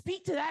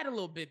speak to that a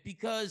little bit,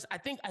 because I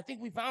think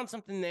we found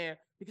something there,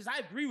 because I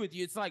agree with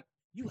you. It's like,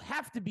 you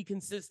have to be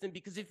consistent,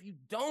 because if you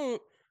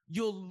don't,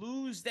 you'll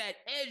lose that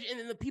edge. And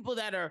then the people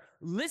that are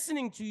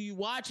listening to you,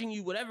 watching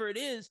you, whatever it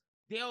is,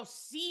 they'll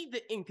see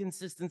the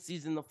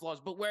inconsistencies and the flaws.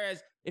 But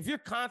whereas if you're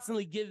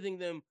constantly giving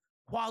them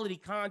quality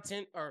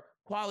content or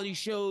quality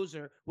shows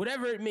or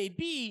whatever it may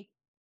be,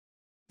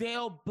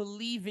 they'll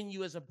believe in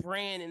you as a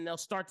brand, and they'll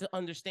start to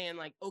understand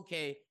like,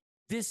 okay,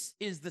 this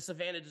is the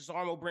Savannah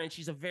DesOrmeaux brand.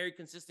 She's a very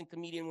consistent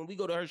comedian. When we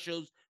go to her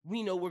shows,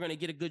 we know we're going to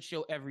get a good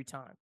show every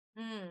time.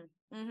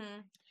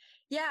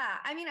 Yeah.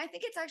 I mean, I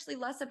think it's actually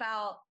less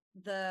about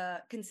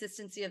the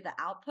consistency of the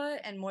output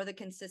and more the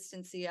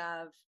consistency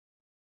of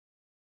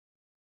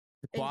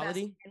the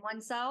quality in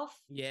oneself.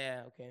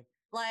 Yeah. Okay.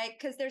 Like,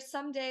 cause there's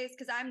some days,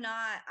 cause I'm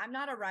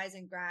not a rise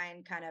and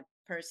grind kind of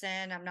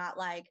person. I'm not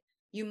like,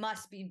 you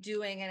must be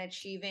doing and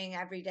achieving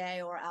every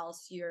day or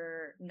else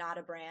you're not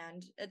a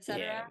brand, etc.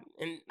 Yeah.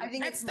 And I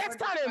think that's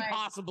kind of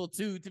impossible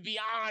too, to be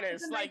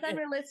honest. It's like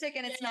unrealistic,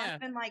 and it's not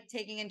even like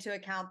taking into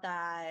account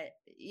that,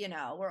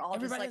 we're all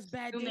just like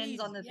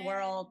humans on this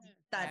world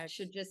that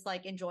should just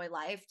like enjoy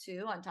life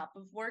too, on top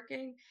of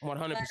working.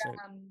 100%.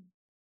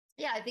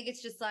 Yeah, I think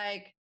it's just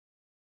like,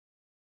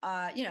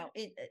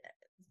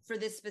 for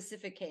this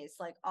specific case,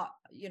 like,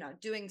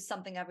 doing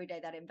something every day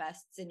that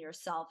invests in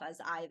yourself as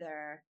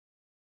either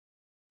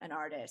an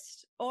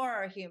artist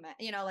or a human,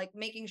 like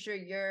making sure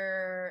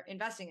you're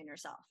investing in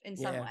yourself in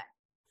some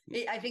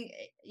way. I think,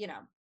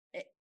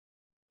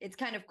 it's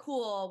kind of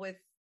cool with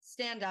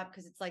stand-up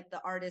because it's like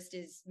the artist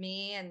is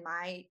me and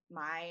my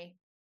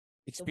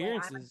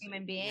experiences. I'm a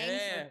human being.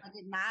 So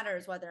it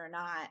matters whether or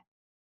not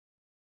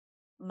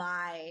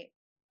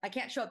I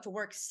can't show up to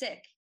work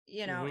sick,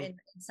 you know, in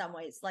some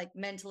ways, like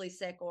mentally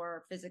sick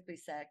or physically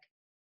sick.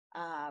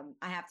 I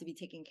have to be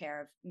taking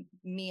care of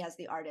me as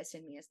the artist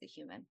and me as the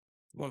human.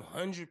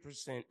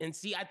 100%. And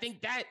see, I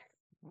think that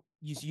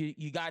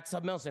you got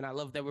something else, and I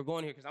love that we're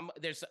going here because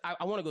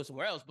I want to go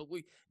somewhere else, but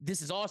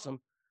this is awesome.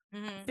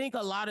 I think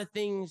a lot of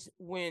things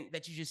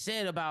that you just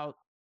said about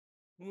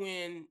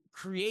when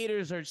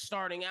creators are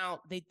starting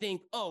out, they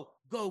think, oh,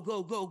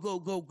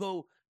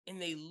 go,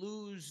 and they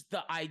lose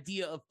the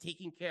idea of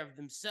taking care of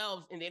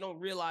themselves, and they don't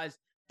realize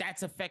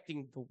that's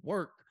affecting the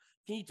work.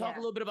 Can you talk a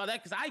little bit about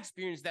that? Because I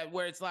experienced that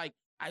where it's like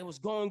I was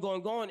going,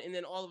 and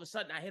then all of a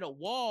sudden I hit a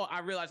wall. I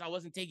realized I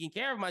wasn't taking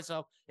care of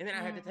myself, and then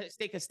I had to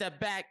take a step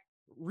back,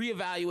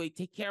 reevaluate,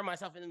 take care of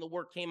myself, and then the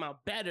work came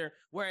out better.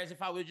 Whereas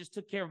if I would just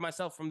took care of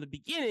myself from the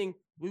beginning,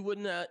 we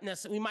wouldn't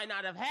necessarily, we might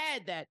not have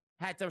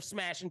had to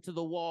smash into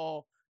the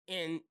wall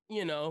and,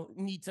 you know,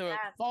 need to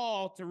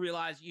fall to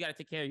realize you got to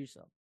take care of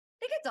yourself.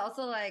 I think it's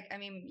also like, I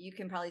mean, you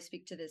can probably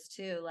speak to this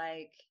too.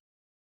 Like,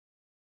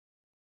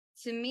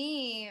 to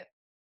me,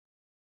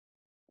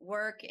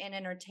 work and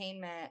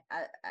entertainment,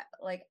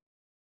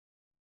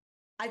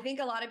 I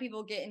think a lot of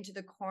people get into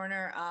the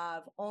corner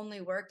of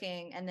only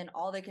working and then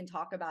all they can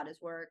talk about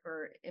is work,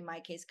 or in my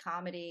case,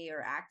 comedy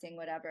or acting,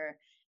 whatever.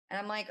 And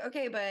I'm like,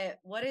 okay, but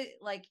what is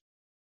like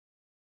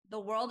the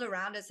world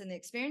around us and the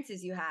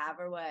experiences you have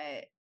are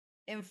what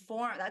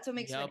inform, that's what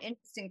makes you an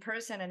interesting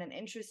person and an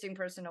interesting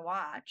person to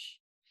watch.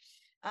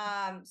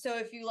 So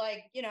if you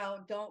like, you know,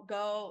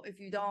 if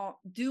you don't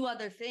do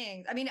other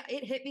things, I mean,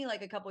 it hit me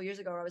like a couple years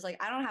ago where I was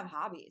like, I don't have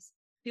hobbies.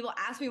 People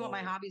ask me what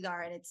my hobbies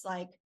are. And it's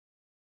like,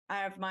 I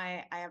have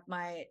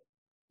my,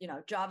 you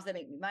know, jobs that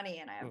make me money,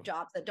 and I have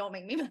jobs that don't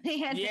make me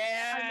money. And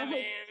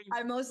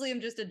I mostly am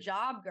just a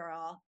job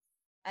girl.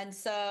 And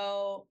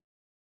so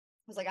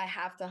I was like, I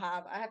have to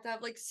have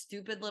like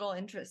stupid little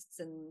interests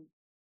and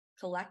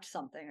collect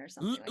something or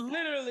something like that.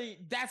 Literally,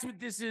 that's what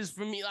this is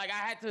for me. Like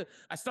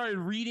I started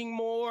reading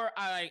more.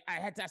 I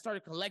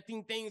started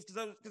collecting things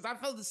because I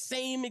felt the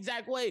same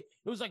exact way.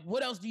 It was like,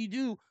 what else do you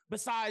do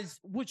besides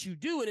what you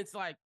do? And it's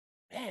like,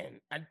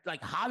 man, I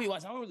like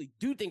hobby-wise, I don't really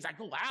do things. I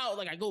go out,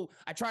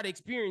 I try to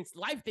experience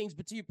life things,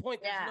 but to your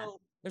point,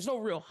 there's no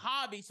real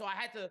hobby. So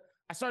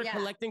I started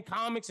collecting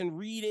comics and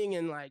reading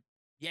and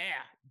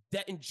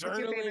that and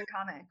journaling.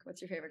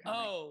 What's your favorite comic?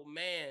 Oh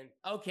man.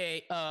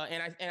 Okay.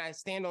 And I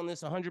stand on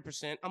this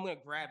 100%. I'm gonna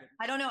grab it.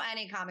 I don't know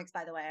any comics,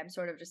 by the way. I'm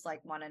sort of just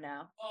like want to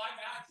know. Oh, I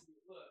got you.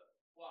 Look,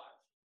 watch.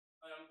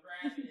 I'm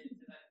grabbing it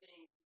because I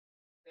think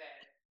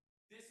that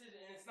this is,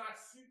 and it's not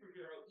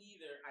superhero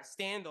either. I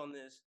stand on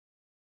this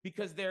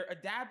because they're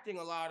adapting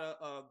a lot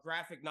of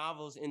graphic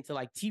novels into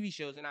like TV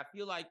shows, and I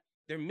feel like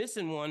they're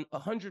missing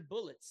 100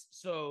 Bullets.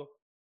 So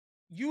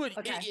you would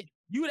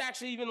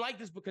actually even like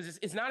this because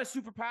it's not a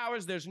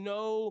superpowers. There's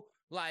no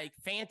like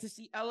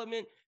fantasy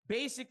element.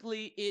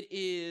 Basically, it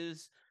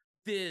is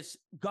this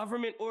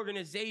government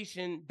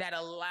organization that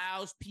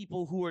allows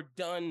people who are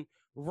done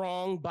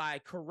wrong by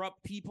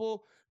corrupt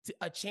people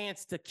a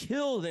chance to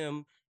kill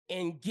them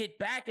and get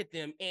back at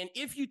them. And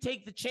if you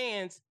take the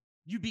chance,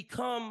 you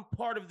become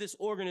part of this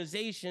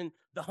organization,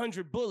 the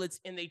 100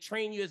 Bullets, and they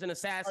train you as an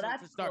assassin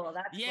to start. Cool.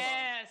 That's cool.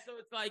 So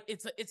it's like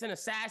it's an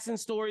assassin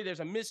story. There's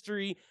a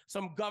mystery,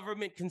 some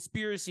government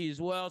conspiracy as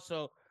well.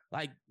 So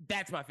like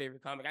that's my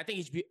favorite comic. I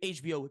think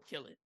HBO would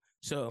kill it.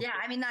 So yeah,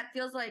 I mean that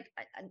feels like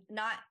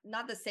not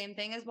the same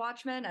thing as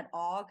Watchmen at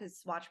all,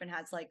 because Watchmen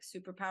has like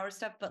superpower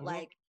stuff, but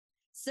like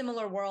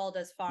similar world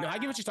as far. No, I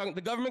get what you're talking.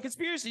 The government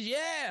conspiracies,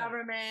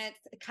 government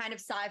kind of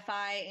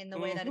sci-fi in the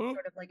way that it's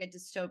sort of like a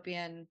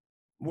dystopian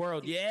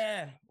world.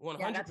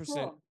 100%.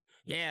 Cool.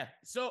 Yeah.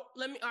 So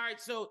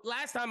So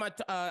last time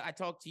I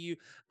talked to you,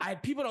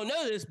 people don't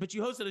know this, but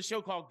you hosted a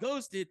show called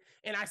Ghosted,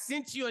 and I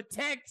sent you a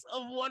text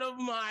of one of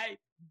my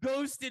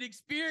ghosted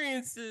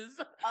experiences.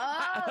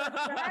 Oh,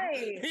 that's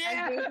right.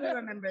 I vaguely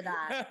remember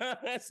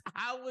that.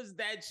 How was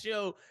that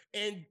show?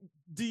 And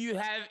do you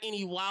have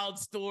any wild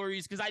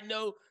stories? Because I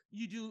know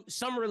you do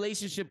some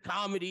relationship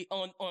comedy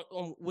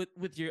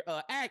with your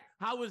act.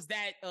 How was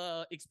that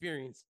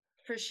experience?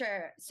 For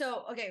sure.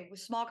 So, okay,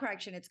 small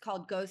correction. It's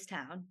called Ghost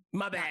Town.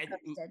 My bad.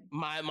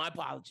 My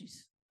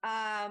apologies.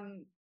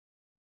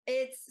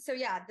 It's so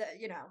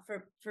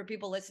for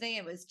people listening,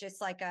 it was just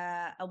like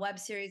a web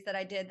series that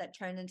I did that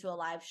turned into a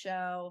live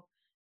show.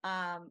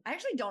 I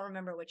actually don't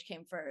remember which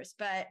came first,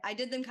 but I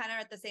did them kind of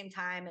at the same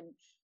time, and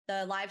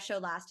the live show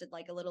lasted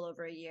like a little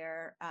over a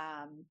year.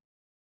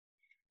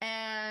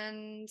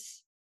 And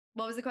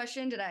what was the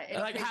question? Did I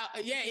like how?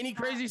 Yeah, any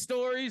crazy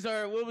stories,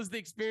 or what was the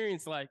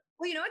experience like?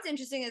 Well, you know what's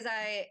interesting is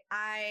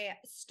I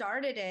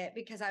started it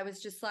because I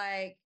was just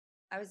like,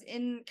 I was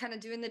in kind of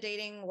doing the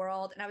dating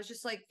world, and I was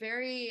just like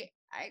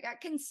I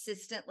got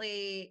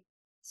consistently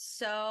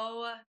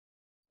so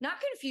not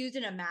confused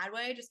in a mad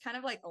way, just kind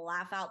of like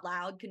laugh out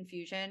loud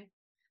confusion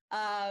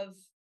of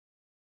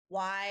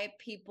why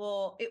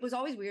people, it was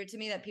always weird to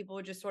me that people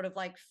would just sort of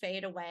like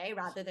fade away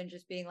rather than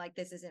just being like,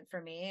 this isn't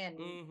for me.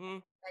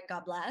 And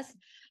God bless.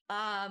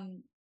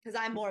 Cause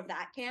I'm more of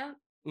that camp.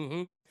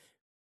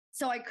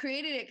 So I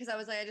created it because I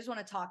was like, I just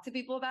want to talk to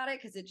people about it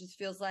because it just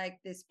feels like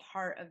this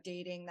part of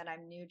dating that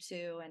I'm new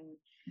to.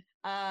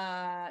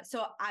 And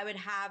so I would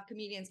have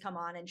comedians come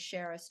on and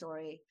share a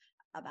story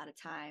about a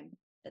time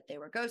that they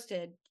were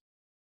ghosted.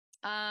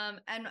 And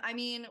I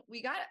mean,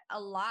 I got a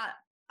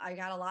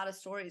lot of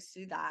stories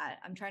through that.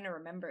 I'm trying to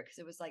remember because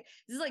it was like,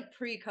 this is like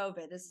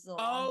pre-COVID. This is a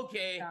long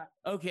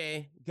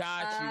Okay.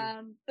 Got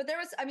you. But there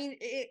was, I mean,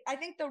 I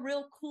think the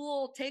real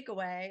cool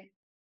takeaway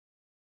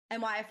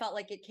and why I felt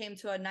like it came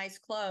to a nice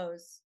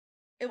close,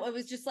 it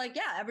was just like,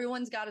 yeah,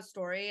 everyone's got a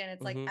story, and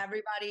it's like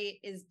everybody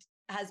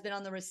has been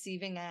on the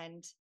receiving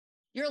end.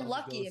 You're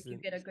lucky if you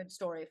get a good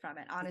story from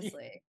it,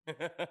 honestly.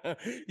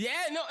 Yeah,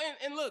 no,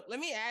 and look, let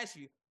me ask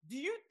you, do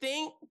you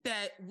think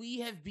that we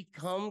have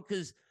become,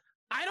 because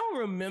I don't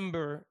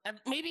remember,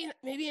 maybe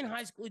in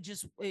high school,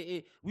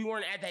 we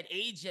weren't at that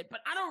age yet,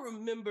 but I don't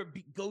remember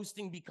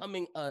ghosting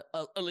becoming a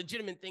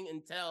legitimate thing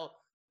until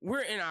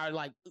we're in our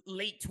like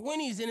late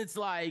 20s. And it's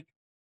like,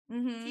 do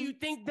you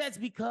think that's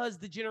because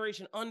the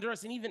generation under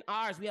us and even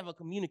ours, we have a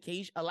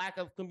lack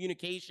of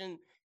communication,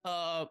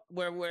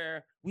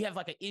 where we have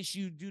like an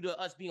issue due to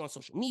us being on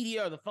social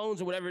media or the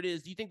phones or whatever it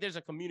is? Do you think there's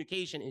a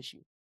communication issue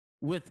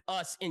with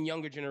us in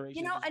younger generations?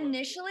 You know,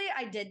 initially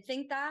I did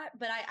think that,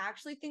 but I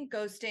actually think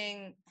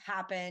ghosting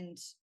happened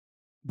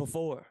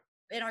before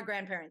in our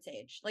grandparents'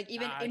 age. Like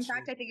even, in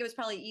fact, I think it was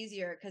probably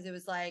easier because it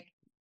was like,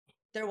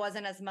 there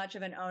wasn't as much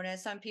of an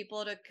onus on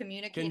people to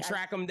communicate. Can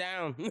track them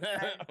down.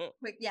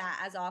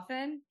 As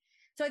often.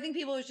 So I think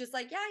people was just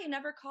like, yeah, you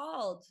never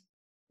called,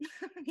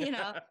 you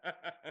know,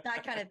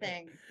 that kind of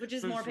thing, which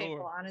is more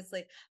painful,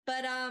 honestly.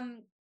 But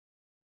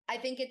I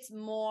think there's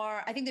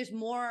more,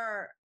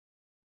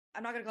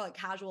 I'm not going to call it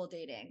casual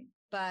dating,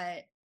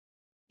 but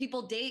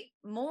people date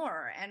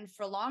more and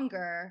for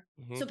longer.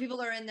 So people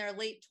are in their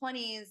late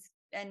 20s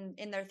and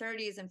in their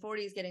 30s and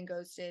 40s getting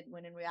ghosted,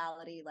 when in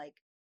reality, like,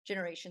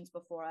 generations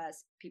before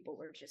us, people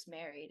were just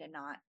married and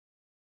not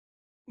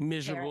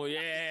miserable.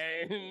 Yeah,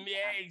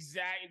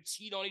 exactly.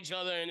 Cheat on each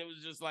other, and it was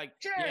just like,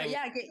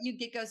 you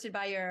get ghosted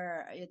by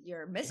your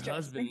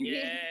mistress, husband.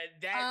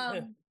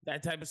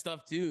 That type of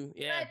stuff too.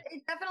 Yeah, but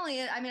it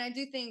definitely. I mean,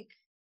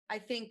 I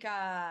think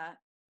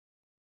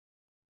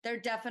there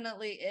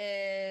definitely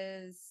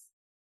is.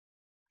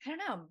 I don't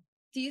know.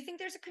 Do you think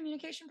there's a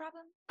communication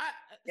problem? I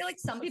feel like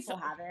some people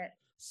have it.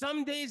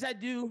 Some days I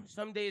do,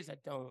 some days I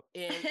don't,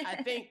 and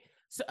I think.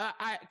 So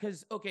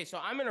so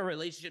I'm in a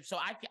relationship. So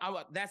I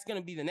that's going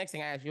to be the next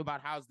thing I ask you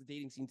about. How's the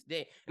dating scene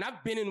today? And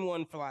I've been in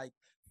one for like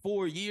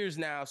 4 years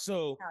now.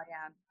 So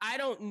I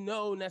don't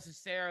know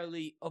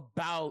necessarily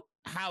about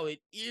how it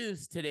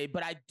is today,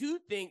 but I do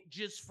think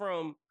just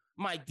from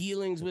my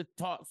dealings with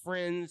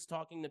friends,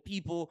 talking to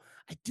people,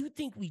 I do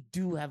think we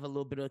do have a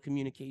little bit of a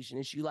communication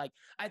issue. Like,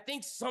 I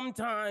think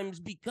sometimes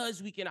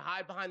because we can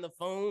hide behind the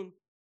phone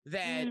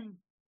that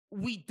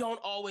we don't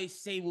always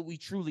say what we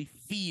truly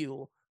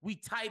feel. We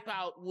type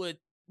out what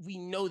we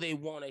know they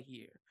want to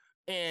hear,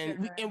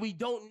 and we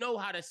don't know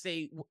how to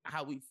say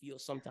how we feel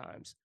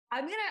sometimes.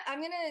 I'm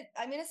gonna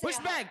say push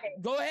back.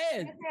 Go ahead.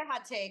 I'm gonna say a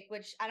hot take,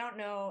 which I don't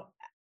know,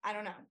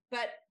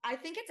 but I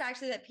think it's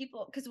actually that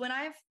people, because when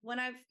I've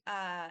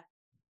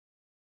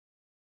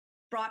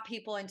brought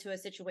people into a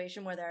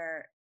situation where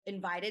they're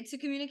invited to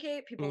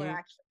communicate, people are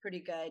actually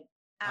pretty good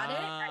at it,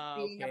 at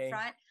being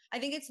upfront. I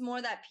think it's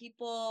more that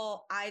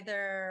people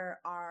either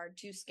are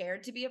too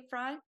scared to be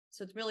upfront.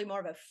 So it's really more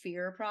of a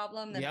fear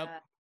problem than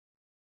a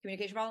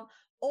communication problem.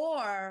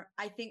 Or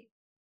I think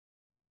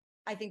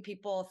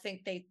people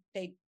think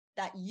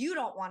that you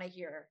don't want to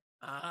hear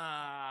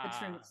the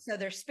truth. So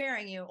they're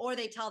sparing you, or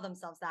they tell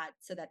themselves that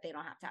so that they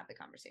don't have to have the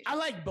conversation. I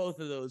like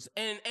both of those.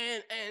 And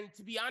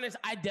to be honest,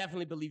 I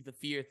definitely believe the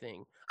fear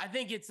thing. I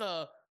think it's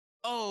scary.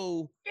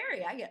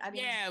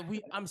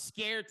 I'm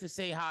scared to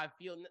say how I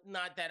feel,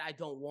 not that I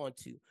don't want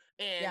to.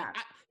 And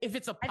if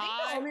it's a pie,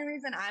 I think the only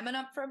reason I'm an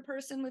upfront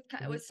person with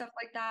stuff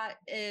like that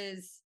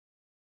is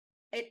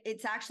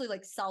it's actually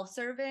like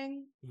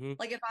self-serving.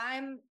 Like if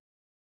I'm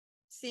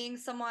seeing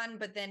someone,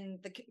 but then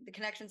the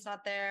connection's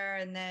not there,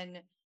 and then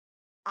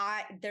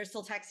they're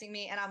still texting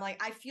me, and I'm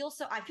like, I feel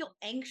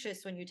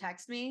anxious when you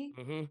text me.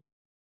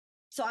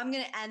 So I'm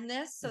gonna end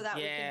this so that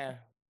we can.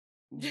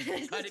 This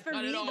is for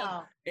me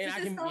though. And I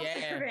can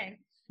self-serving.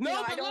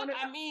 No, but look,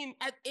 I mean,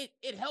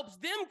 it helps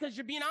them because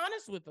you're being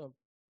honest with them.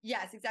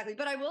 Yes, exactly.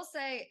 But I will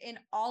say, in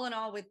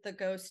all with the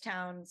Ghost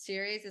Town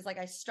series, is like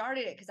I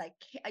started it because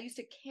I used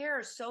to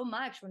care so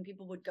much when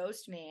people would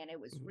ghost me, and it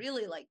was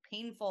really like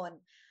painful and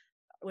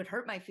would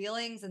hurt my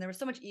feelings, and there was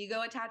so much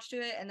ego attached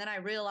to it. And then I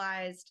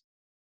realized,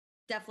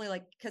 definitely,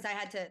 like, because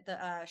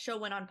the show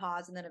went on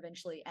pause and then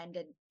eventually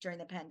ended during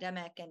the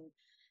pandemic, and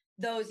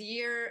those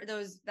years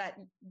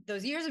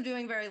of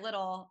doing very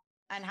little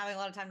and having a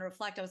lot of time to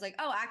reflect, I was like,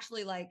 oh,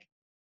 actually, like,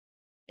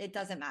 it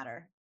doesn't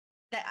matter.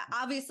 That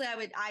obviously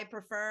I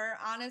prefer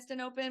honest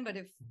and open, but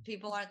if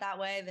people aren't that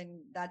way,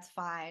 then that's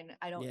fine.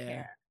 I don't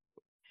care.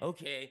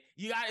 Okay.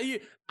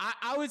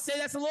 I would say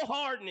that's a little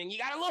hardening. You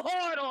got a little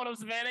hard on them,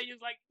 Savannah. You're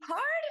like,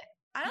 hard?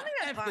 I don't think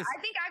that's hard.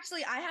 I think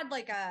actually I had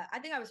I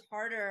think I was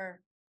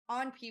harder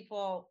on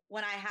people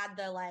when I had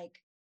the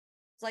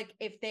it's like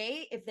if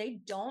they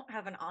don't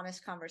have an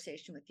honest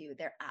conversation with you,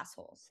 they're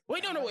assholes.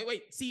 Wait.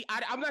 See,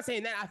 I'm not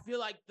saying that. I feel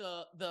like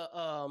the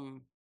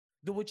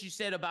what you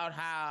said about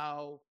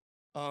how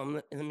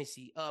let me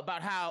see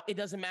about how it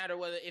doesn't matter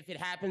whether if it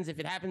happens,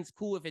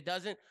 cool. If it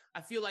doesn't, I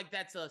feel like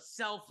that's a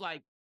self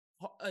like.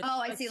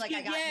 I see. Like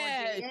I got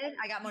more jaded.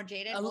 I got more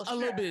jaded. A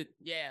little bit,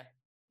 yeah.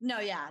 No,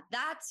 yeah,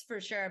 that's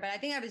for sure. But I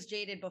think I was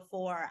jaded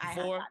before I had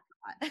that thought.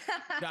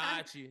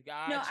 Got you.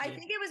 No, I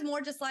think it was more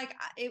just like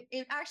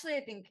it actually, I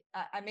think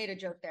I made a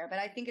joke there, but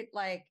I think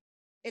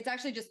it's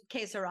actually just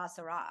que sera,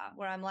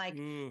 where I'm like,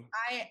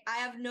 I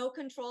have no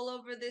control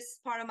over this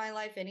part of my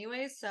life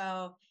anyway.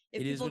 So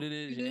if people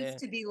choose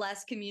to be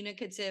less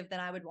communicative than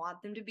I would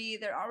want them to be,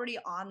 they're already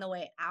on the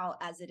way out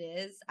as it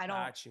is.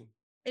 Got you.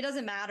 It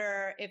doesn't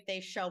matter if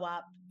they show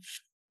up.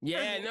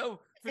 Yeah,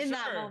 no, for in sure.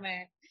 that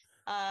moment.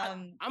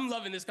 I'm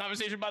loving this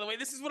conversation, by the way.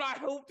 This is what I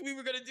hoped we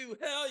were going to do.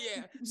 Hell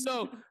yeah.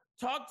 So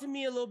talk to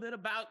me a little bit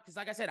about, because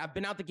like I said, I've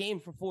been out the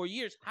game for 4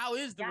 years. How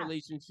is the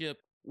relationship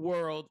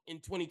world in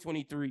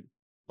 2023?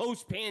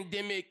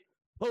 Post-pandemic,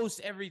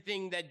 post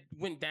everything that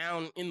went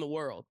down in the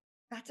world?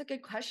 That's a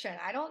good question.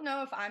 I don't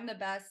know if I'm the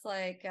best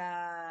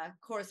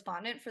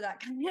correspondent for that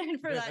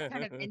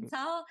kind of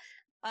intel.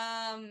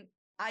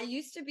 I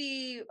used to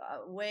be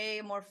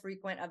way more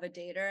frequent of a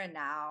dater, and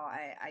now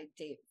I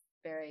date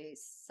very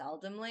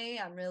seldomly.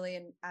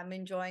 I'm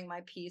enjoying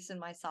my peace and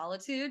my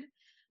solitude.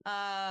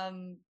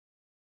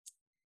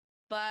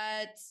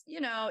 But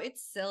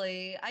it's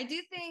silly. I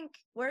do think,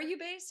 where are you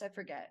based? I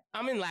forget.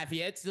 I'm in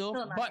Lafayette still.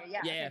 But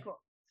Lafayette, yeah. Okay,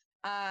 cool.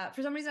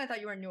 For some reason I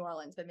thought you were in New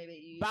Orleans, but maybe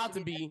you about to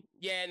be.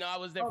 Yeah, no, I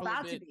was there for a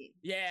little bit.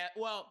 Yeah,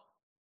 well,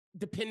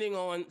 depending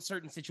on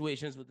certain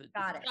situations with the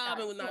job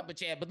and whatnot, cool.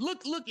 But yeah, but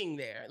looking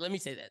there. Let me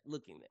say that,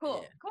 looking there.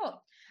 Cool,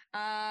 cool.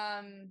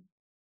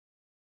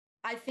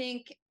 I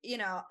think,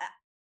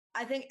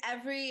 I think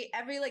every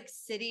like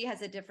city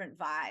has a different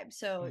vibe.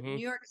 So New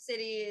York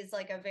City is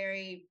like a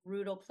very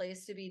brutal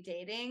place to be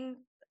dating,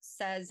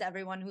 says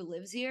everyone who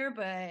lives here,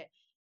 but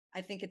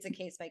I think it's a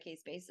case by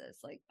case basis.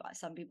 Like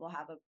some people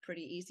have a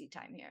pretty easy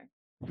time here.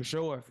 For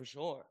sure.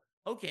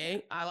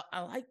 Okay,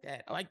 I like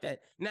that. I like that.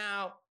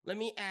 Now, let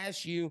me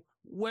ask you,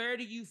 where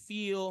do you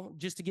feel,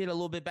 just to get a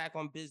little bit back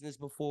on business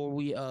before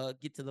we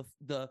get to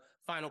the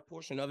final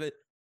portion of it,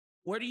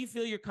 where do you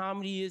feel your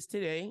comedy is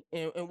today?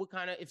 And what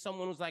kind of, if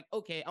someone was like,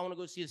 okay, I want to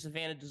go see a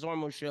Savannah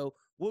DesOrmeaux show,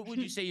 what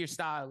would you say your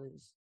style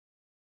is?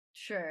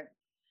 Sure.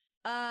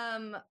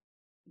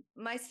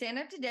 My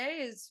stand-up today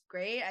is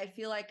great. I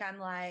feel like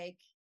I'm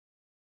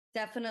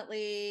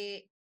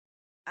definitely...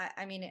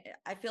 I mean,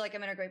 I feel like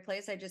I'm in a great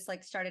place. I just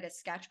started a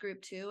sketch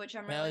group too, which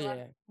I'm really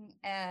loving.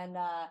 And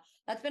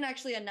that's been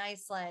actually a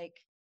nice a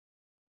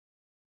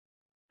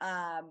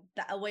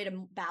way to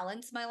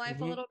balance my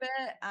life a little bit.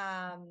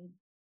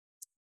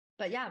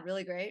 But yeah,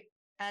 really great.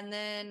 And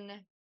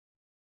then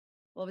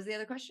what was the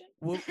other question?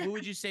 What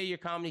would you say your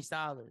comedy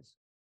style is?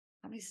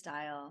 Comedy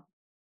style.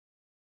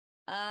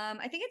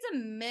 I think it's a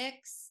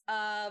mix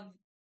of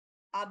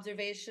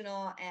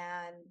observational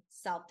and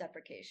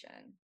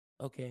self-deprecation.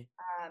 Okay.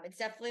 It's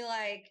definitely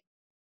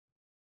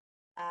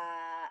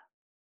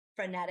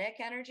frenetic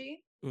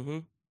energy.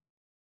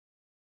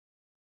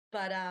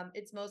 But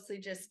it's mostly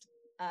just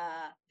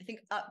I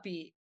think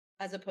upbeat,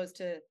 as opposed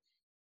to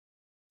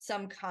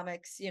some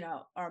comics,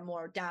 are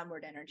more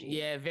downward energy.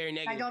 Yeah, very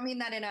negative. I don't mean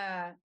that in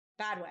a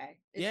bad way.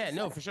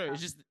 It's for sure.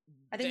 It's just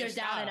I think there's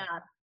down and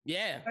up.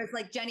 Yeah. Or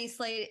it's Jenny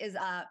Slate is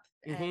up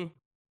and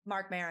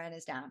Mark Maron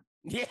is down.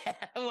 Yeah,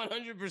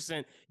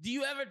 100%. Do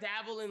you ever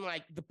dabble in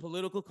the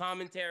political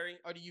commentary,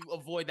 or do you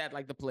avoid that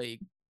like the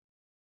plague?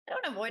 I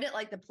don't avoid it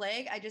like the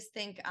plague. I just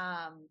think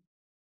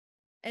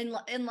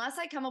unless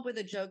I come up with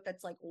a joke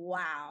that's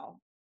wow,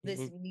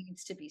 this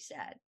needs to be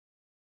said,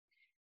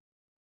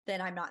 then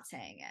I'm not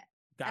saying it.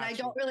 Gotcha. And I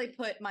don't really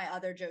put my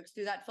other jokes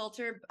through that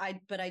filter,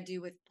 but I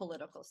do with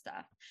political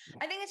stuff.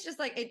 I think it's just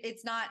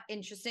it's not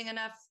interesting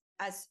enough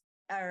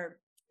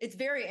it's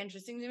very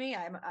interesting to me.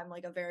 I'm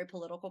a very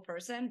political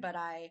person, but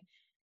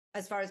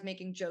as far as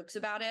making jokes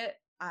about it,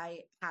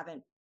 I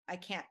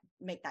can't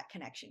make that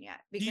connection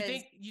yet. Because you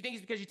think it's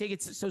because you take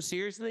it so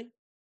seriously?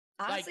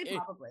 Honestly,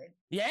 probably.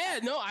 Yeah,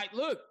 no,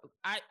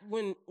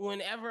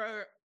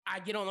 whenever I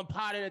get on a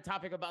pod and a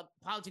topic about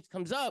politics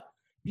comes up,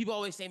 people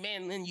always say,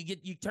 man, Lynn,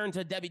 you turn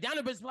to Debbie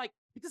Downer, but it's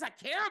because I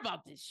care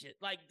about this shit.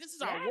 This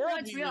is our world. No,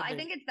 it's real. I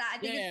think it's that. I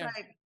think it's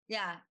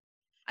yeah.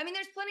 I mean,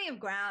 there's plenty of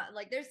ground,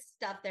 there's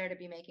stuff there to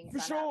be making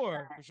fun of.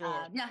 For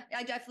sure. Yeah,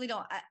 I definitely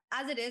don't.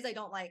 As it is, I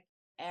don't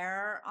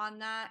err on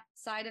that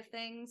side of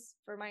things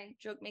for my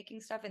joke making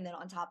stuff. And then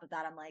on top of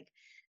that, I'm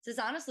this is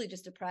honestly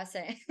just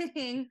depressing.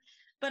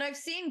 But I've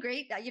seen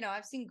great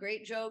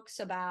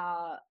jokes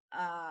about,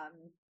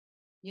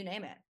 you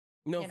name it.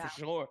 No, for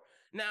sure.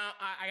 Now,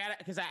 I got it,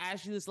 because I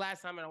asked you this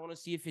last time and I want to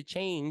see if it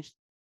changed.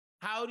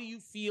 How do you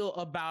feel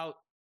about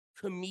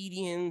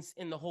comedians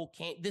in the whole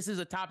this is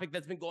a topic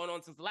that's been going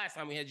on since the last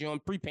time we had you on,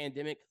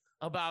 pre-pandemic,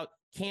 about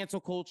cancel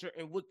culture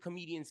and what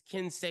comedians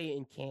can say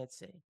and can't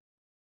say?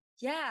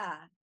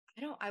 Yeah,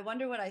 I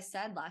wonder what I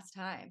said last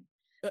time.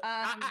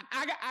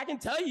 I can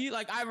tell you,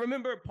 like, I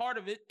remember part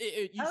of it.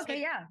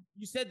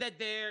 You said that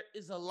there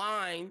is a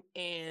line,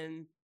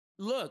 and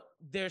look,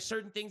 there are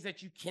certain things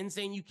that you can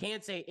say and you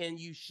can't say, and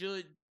you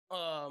should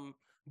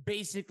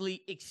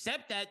basically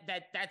accept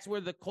that's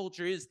where the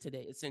culture is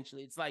today.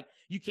 Essentially, it's like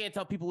you can't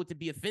tell people what to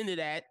be offended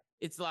at.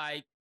 It's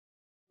like,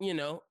 you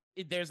know,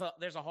 there's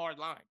a hard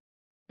line.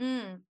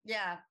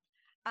 Yeah.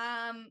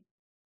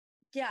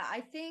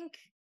 I think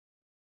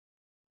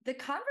the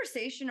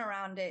conversation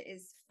around it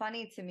is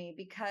funny to me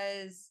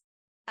because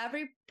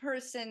every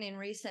person in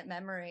recent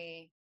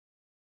memory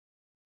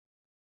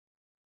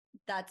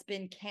that's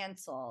been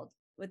canceled,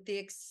 with the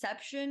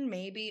exception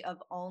maybe of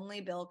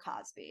only Bill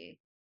Cosby,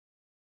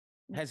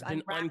 has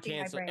been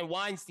uncanceled. And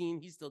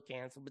Weinstein, he's still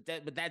canceled,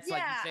 but that's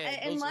like you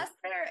said,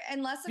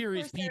 unless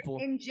serious of course people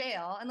they're in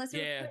jail, unless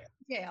they're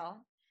in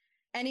jail.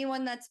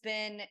 Anyone that's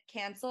been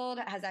canceled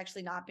has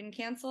actually not been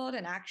canceled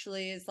and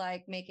actually is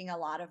like making a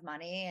lot of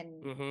money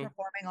and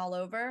performing all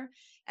over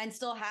and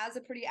still has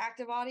a pretty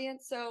active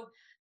audience. So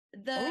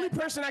the only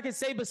person I can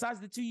say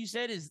besides the two you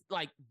said is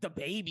like the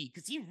Baby,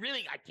 because he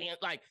really, I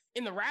can't, like,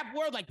 in the rap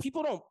world, like,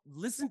 people don't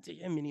listen to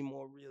him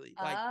anymore, really.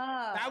 Like,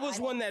 that was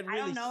one that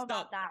really I don't know stuck.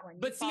 about that one.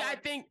 But I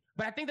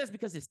think that's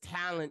because his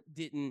talent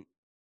didn't.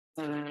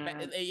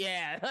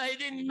 It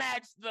didn't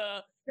match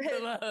the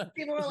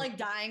people were like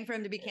dying for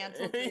him to be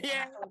canceled.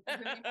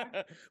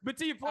 But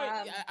to your point,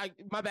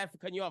 my bad for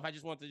cutting you off. I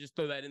just wanted to just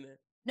throw that in there.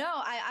 No,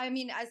 I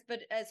mean,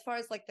 as far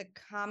as like the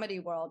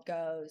comedy world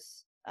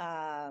goes,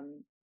 I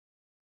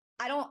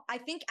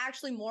think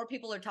actually more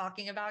people are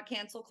talking about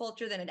cancel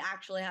culture than it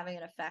actually having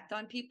an effect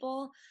on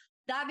people.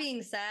 That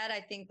being said, I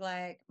think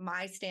like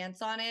my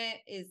stance on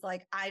it is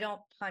like I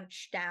don't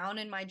punch down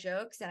in my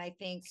jokes, and I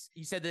think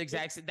you said the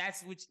exact.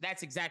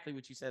 That's exactly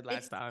what you said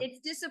last time.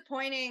 It's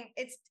disappointing.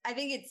 I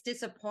think it's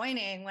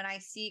disappointing when I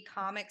see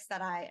comics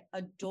that I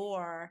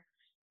adore,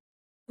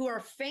 who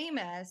are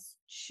famous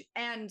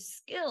and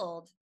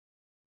skilled,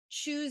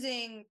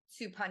 choosing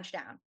to punch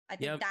down. I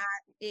think that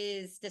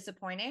is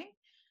disappointing.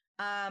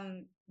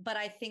 But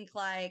I think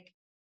like.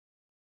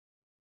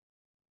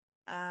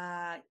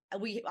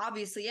 We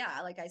obviously,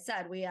 like I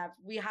said, we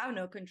have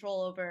no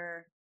control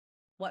over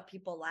what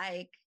people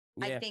like.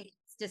 I think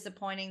it's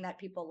disappointing that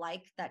people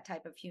like that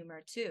type of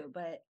humor too,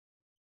 but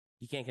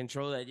you can't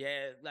control that.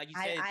 Yeah, like you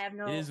said, I have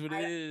no. It is what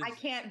it is. I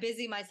can't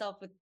busy myself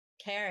with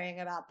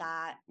caring about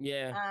that.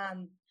 Yeah.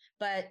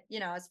 But you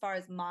know, as far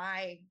as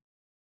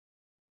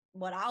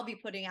what I'll be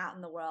putting out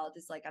in the world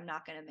is like, I'm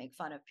not going to make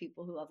fun of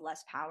people who have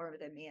less power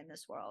than me in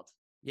this world.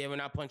 Yeah, we're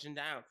not punching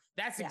down.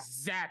 That's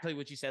exactly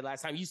what you said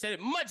last time. You said it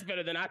much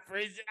better than I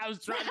phrased it. I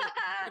was trying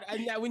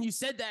to. When you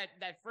said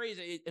that phrase,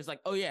 it's like,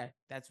 oh yeah,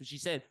 that's what she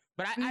said.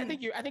 But I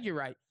think you're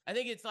right. I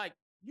think it's like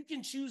you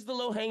can choose the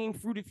low hanging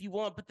fruit if you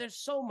want, but there's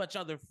so much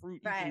other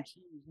fruit you can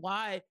choose.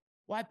 Why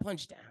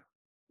punch down?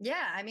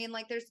 Yeah, I mean,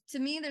 like there's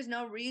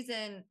no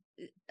reason.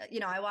 You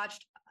know, I've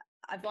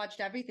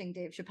watched everything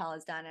Dave Chappelle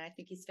has done, and I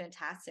think he's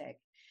fantastic.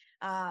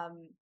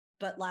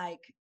 But like.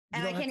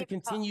 You don't have to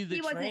continue the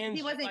trend.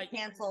 He wasn't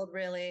canceled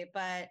really,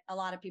 but a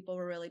lot of people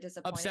were really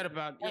disappointed. Upset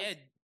about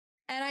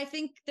And I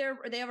think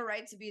they have a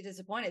right to be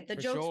disappointed. The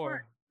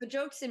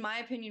jokes, in my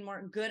opinion,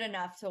 weren't good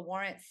enough to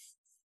warrant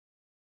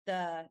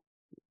the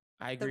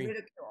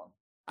ridicule.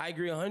 I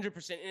agree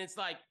 100%. And it's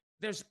like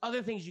there's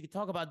other things you could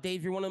talk about,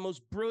 Dave. You're one of the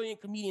most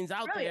brilliant comedians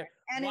out there.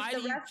 And why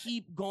do you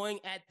keep going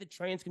at the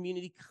trans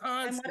community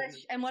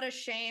constantly? And what a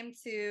shame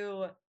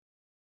to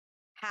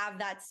have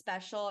that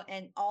special,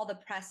 and all the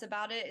press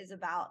about it is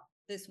about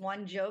this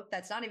one joke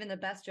that's not even the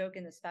best joke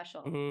in the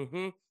special.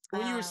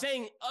 When you were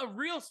saying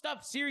real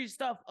stuff, serious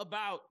stuff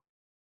about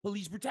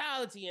police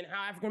brutality and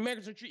how African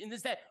Americans are treated, and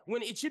this, that,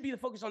 when it should be the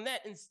focus on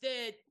that,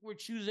 instead we're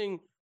choosing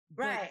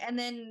and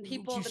then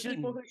people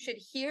who should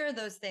hear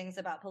those things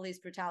about police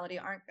brutality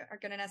aren't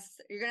going to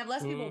necessarily. You're going to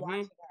have less people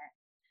watching it.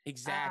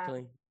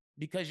 Exactly.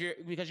 Because you're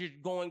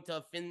going to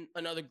offend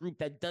another group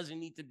that doesn't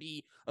need to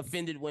be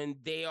offended when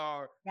they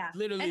are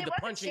literally the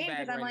punching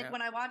bag right like now.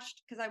 When I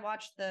watched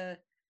the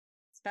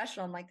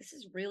special, I'm like, this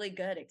is really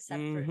good,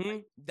 except for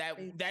like,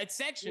 that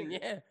section.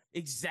 Weird. Yeah,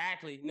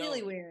 exactly.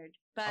 Really weird.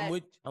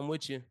 But I'm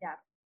with you. Yeah,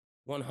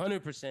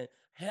 100%.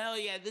 Hell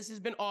yeah, this has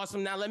been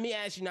awesome. Now let me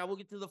ask you. Now we'll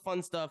get to the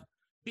fun stuff.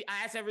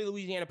 I ask every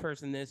Louisiana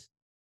person this: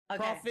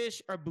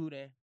 crawfish or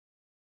boudin?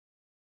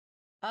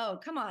 Oh,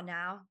 come on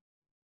now.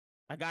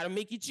 I gotta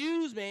make you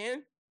choose,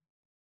 man.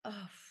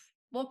 Oh,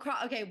 well,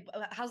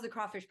 how's the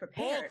crawfish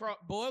prepared?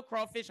 Boiled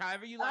crawfish,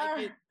 however you like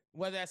it,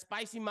 whether that's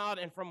spicy, mild,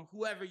 and from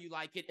whoever you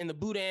like it, and the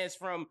boudin's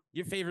from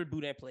your favorite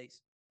boudin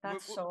place.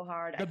 That's so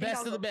hard. The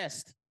best of the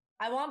best.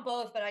 I want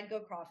both, but I'd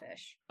go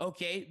crawfish.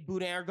 Okay,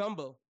 boudin or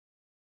gumbo.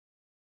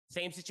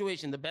 Same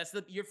situation. The best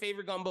of your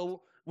favorite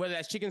gumbo, whether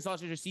that's chicken,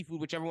 sausage, or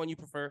seafood, whichever one you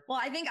prefer. Well,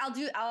 I think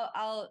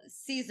I'll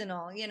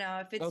seasonal. You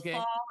know, if it's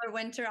fall or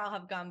winter, I'll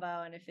have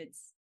gumbo, and if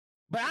it's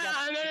But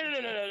no.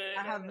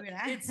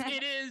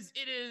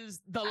 It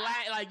is the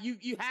like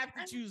you have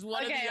to choose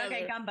one or the other.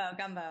 Okay, gumbo.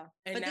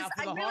 And but now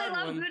I really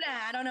love boudin.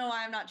 I don't know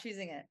why I'm not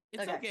choosing it.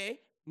 It's okay.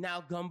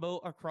 Now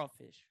gumbo or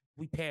crawfish?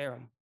 We pair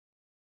them.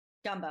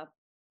 Gumbo.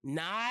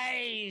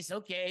 Nice.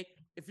 Okay.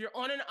 If you're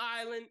on an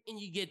island and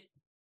you get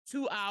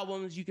 2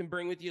 albums you can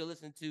bring with you to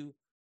listen to,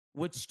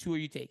 which 2 are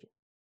you taking?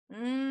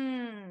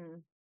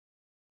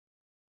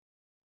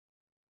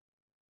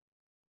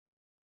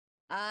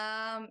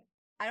 I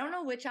don't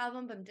know which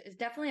album, but it's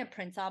definitely a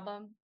Prince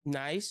album.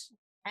 Nice.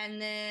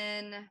 And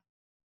then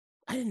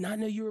I did not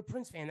know you were a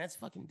Prince fan. That's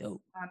fucking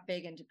dope. I'm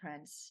big into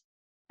Prince.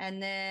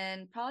 And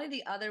then probably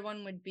the other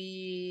one would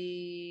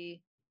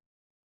be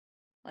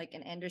like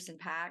an Anderson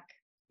 .Paak.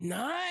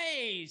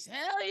 Nice.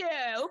 Hell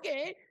yeah.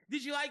 Okay.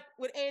 Did you like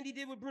what Andy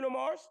did with Bruno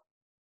Mars?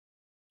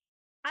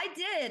 I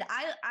did.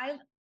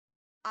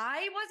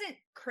 I wasn't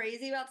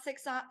crazy about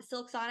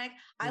Silk Sonic.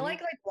 I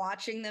like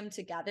watching them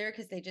together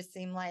because they just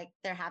seem like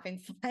they're having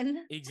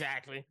fun.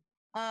 Exactly.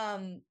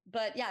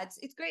 But yeah,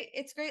 it's great.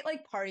 It's great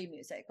like party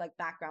music, like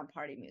background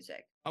party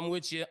music. I'm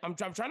with you. I'm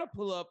trying to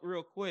pull up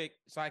real quick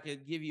so I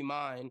could give you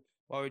mine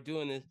while we're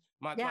doing this.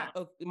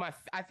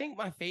 I think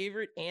my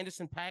favorite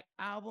Anderson .Paak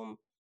album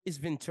is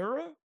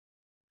Ventura.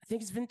 I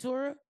think it's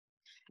Ventura.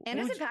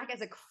 Anderson .Paak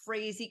has a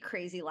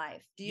crazy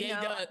life. Do you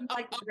know?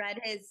 Read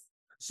his.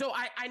 So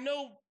I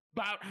know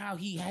about how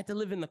he had to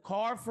live in the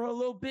car for a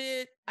little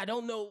bit. I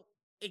don't know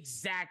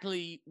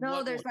exactly.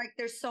 No,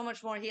 there's so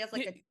much more. He has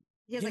like a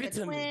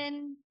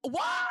twin.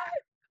 What?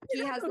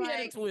 He has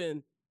like a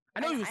twin.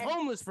 I know he was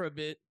homeless for a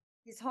bit.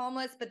 He's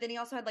homeless, but then he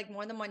also had like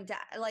more than one dad.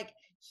 Like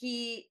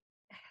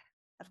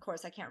of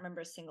course, I can't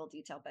remember a single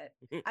detail, but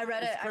I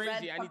read it.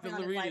 Crazy. I need to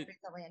read it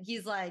recently, and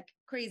he's like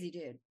crazy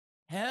dude.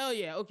 Hell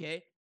yeah.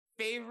 Okay.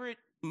 Favorite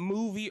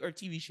movie or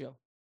TV show?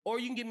 Or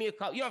you can give me a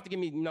couple. You don't have to give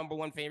me number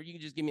one favorite. You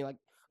can just give me like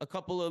a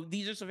couple of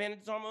these are Savannah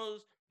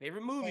DesOrmeaux's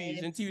favorite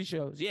movies and TV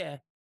shows. Yeah.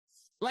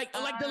 Like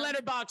the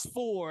Letterbox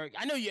 4.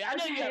 I know you have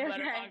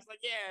Letterbox. Like,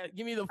 yeah,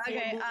 give me the 4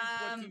 movies,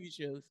 4 TV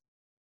shows.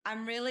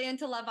 I'm really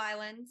into Love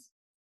Island.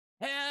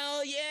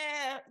 Hell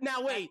yeah.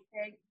 Now wait.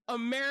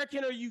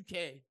 American or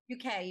UK?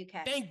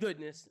 UK. Thank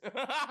goodness. I'm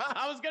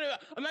not gonna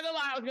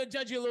lie, I was gonna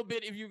judge you a little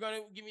bit if you're gonna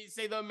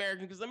say the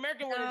American, because the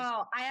American one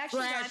is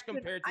trash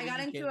compared to the UK. I got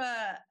into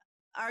a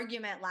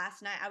argument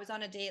last night. I was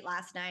on a date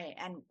last night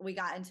and we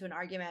got into an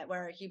argument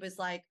where he was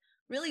like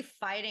really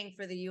fighting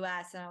for the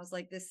US, and I was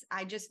like,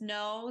 I just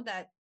know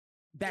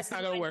that's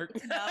not gonna work.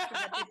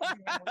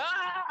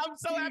 I'm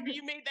so happy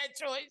you made that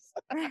choice.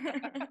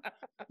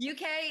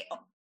 UK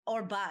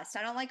or bust.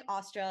 I don't like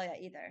Australia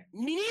either.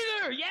 Me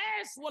neither.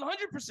 Yes,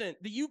 100%.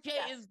 The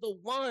UK is the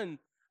one.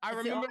 I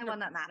remember the only one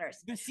that matters.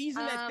 The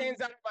season that stands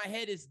out in my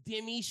head is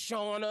Demi,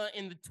 Shauna,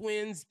 and the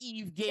twins,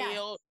 Eve,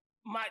 Gale.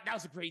 That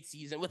was a great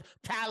season with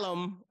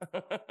Callum.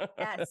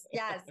 yes.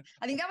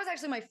 I think that was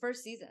actually my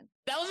first season.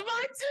 That was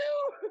mine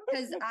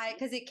too.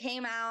 Because it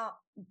came out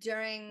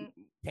during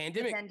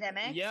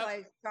pandemic. Yep. So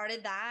I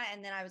started that,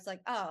 and then I was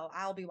like, oh,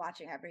 I'll be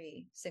watching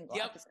every single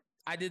episode.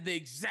 I did the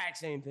exact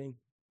same thing.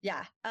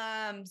 Yeah.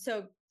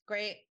 So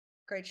great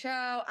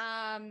show.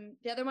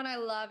 The other one I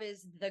love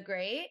is The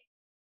Great,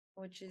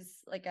 which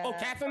is like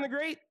Catherine the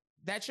Great.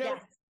 That show.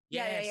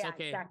 Yes. Yeah.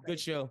 Okay. Exactly. Good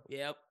show.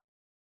 Yep.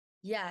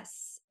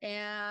 Yes.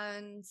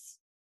 And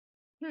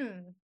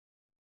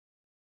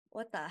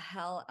what the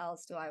hell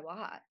else do I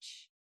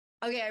watch?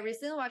 Okay, I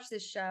recently watched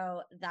this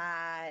show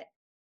that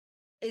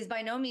is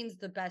by no means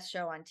the best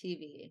show on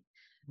TV,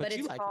 but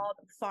it's called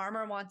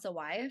Farmer Wants a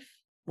Wife.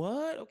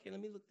 What? Okay, let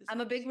me look this up.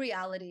 I'm a big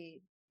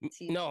reality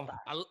TV. No,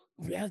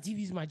 reality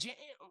TV is my jam.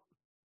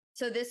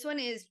 So this one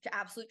is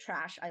absolute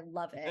trash. I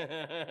love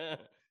it.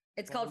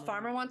 It's called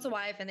Farmer Wants a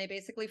Wife, and they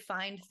basically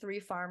find 3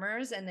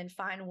 farmers and then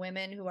find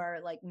women who are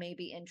like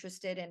maybe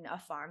interested in a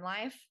farm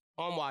life.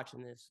 I'm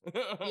watching this.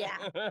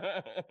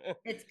 Yeah,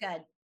 it's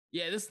good.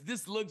 Yeah,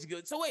 this looks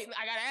good. So wait,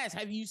 I gotta ask,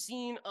 have you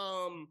seen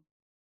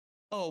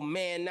oh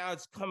man, now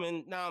it's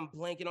coming. Now I'm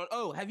blanking on.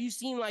 Oh, have you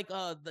seen like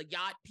the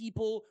yacht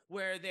people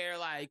where they're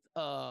like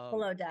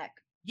Below Deck?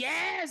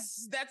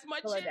 Yes, that's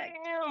my Below jam. Deck.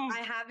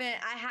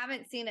 I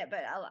haven't seen it,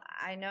 but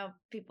I know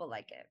people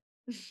like it.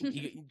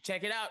 You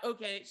check it out.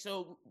 Okay,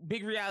 so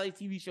big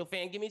reality TV show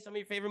fan. Give me some of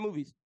your favorite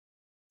movies.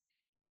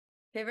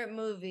 Favorite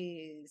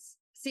movies.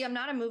 See, I'm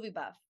not a movie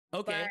buff.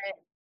 Okay.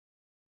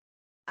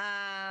 But,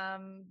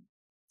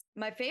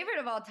 my favorite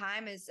of all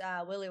time is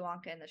Willy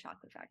Wonka and the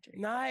Chocolate Factory.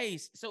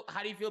 Nice. So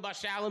how do you feel about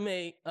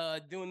Chalamet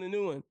doing the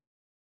new one?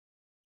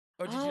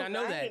 Or did you not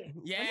know that?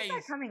 Yeah. When is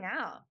that coming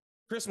out?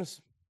 Christmas.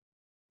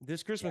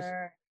 This Christmas.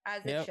 Sure,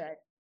 as it should.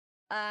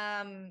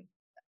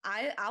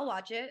 I'll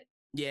watch it.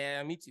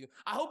 Yeah, me too.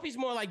 I hope he's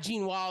more like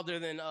Gene Wilder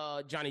than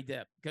Johnny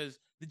Depp, because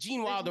the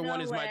Gene Wilder one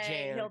is my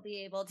jam. He'll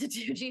be able to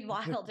do Gene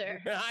Wilder.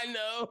 I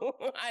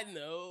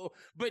know.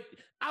 But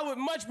I would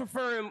much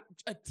prefer him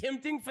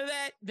attempting for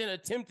that than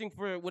attempting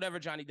for whatever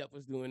Johnny Depp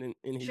was doing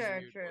in his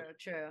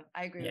True.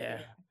 I agree with you.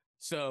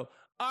 So,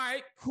 all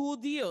right, cool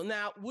deal.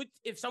 Now,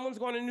 if someone's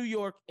going to New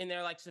York and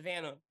they're like,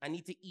 Savannah, I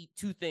need to eat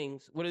 2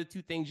 things. What are the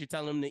 2 things you're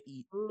telling them to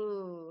eat?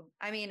 Ooh,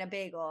 I mean, a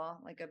bagel,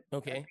 like a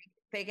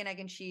bacon, egg,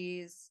 and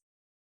cheese.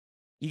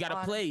 You got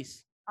a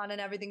place. On an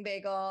everything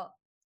bagel.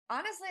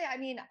 Honestly, I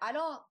mean,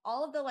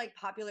 all of the like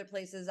popular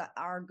places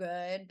are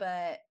good,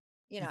 but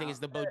you know, think it's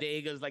the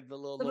bodegas, like the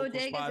little the local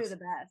bodegas spots? are the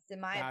best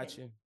in my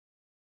opinion.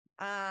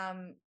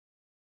 Gotcha.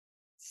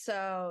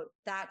 So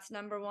that's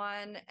number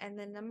one, and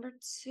then number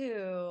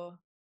two.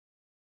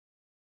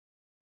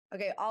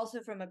 Okay,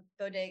 also from a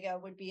bodega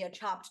would be a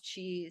chopped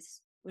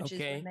cheese, which is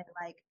when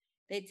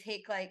they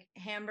take like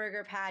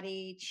hamburger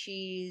patty,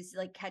 cheese,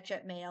 like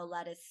ketchup, mayo,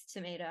 lettuce,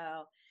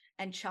 tomato,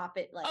 and chop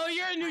it like. Oh,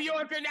 you're a New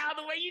Yorker now.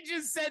 The way you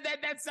just said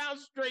that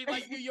sounds straight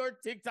like New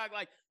York TikTok.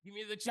 Like, give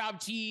me the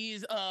chopped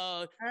cheese,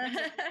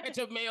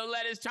 ketchup, mayo,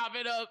 lettuce, chop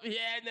it up.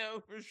 Yeah, no,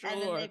 for sure.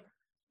 And then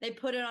they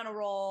put it on a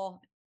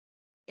roll.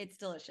 It's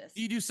delicious.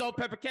 Do you do salt,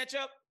 pepper,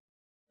 ketchup?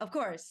 Of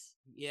course.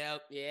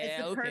 Yep.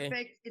 Yeah.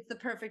 It's the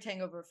perfect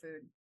hangover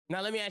food.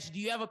 Now let me ask you: do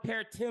you have a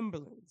pair of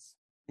Timberlands?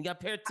 You got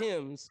a pair of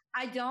Tims?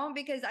 I don't,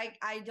 because I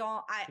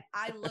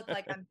look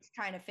like I'm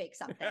trying to fake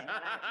something when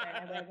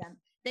I wear them.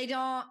 They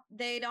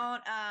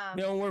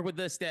don't work with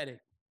the aesthetic.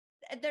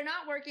 They're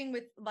not working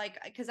with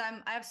like, because I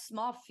have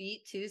small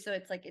feet too, so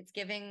it's like it's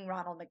giving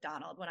Ronald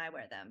McDonald when I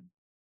wear them.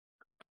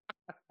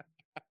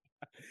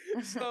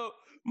 So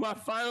my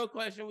final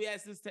question, we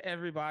ask this to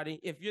everybody: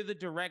 if you're the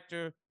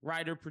director,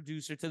 writer,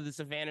 producer to the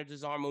Savannah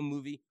DesOrmeaux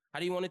movie, how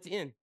do you want it to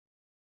end?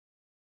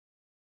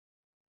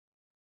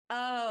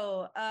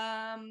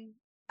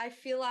 I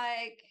feel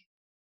like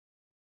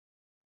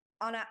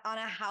on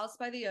a house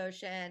by the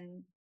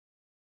ocean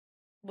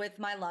with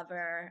my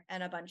lover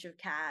and a bunch of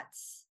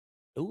cats.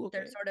 Ooh, okay.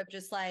 They're sort of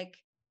just like,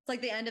 it's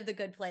like the end of The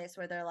Good Place,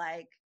 where they're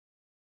like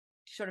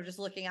sort of just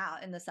looking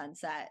out in the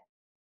sunset,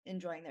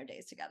 enjoying their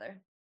days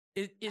together.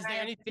 Is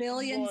there anything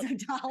billions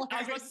of dollars? I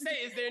was about to say,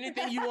 is there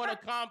anything you want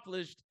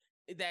accomplished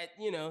that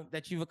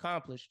you've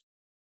accomplished?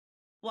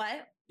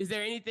 What? Is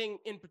there anything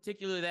in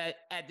particular that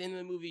at the end of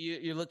the movie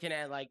you're looking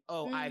at like,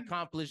 oh, I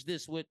accomplished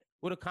this? What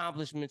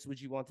accomplishments would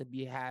you want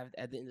to have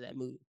at the end of that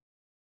movie?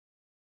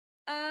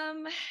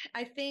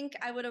 I think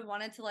I would have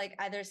wanted to like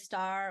either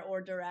star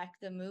or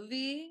direct the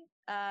movie.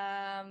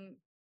 I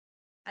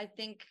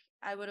think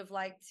I would have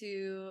liked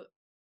to,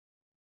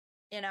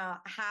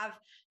 have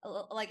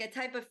like a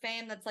type of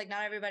fame that's like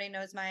not everybody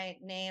knows my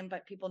name,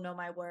 but people know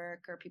my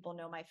work or people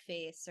know my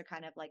face, or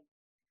kind of like,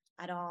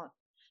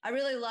 I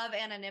really love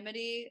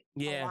anonymity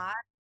a lot.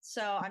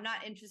 So I'm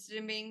not interested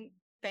in being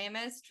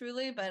famous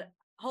truly, but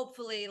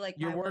hopefully like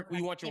your work,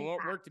 we want your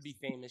work to be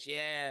famous.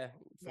 Yeah,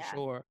 for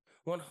sure.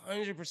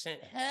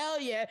 100%.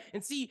 Hell yeah.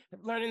 And see,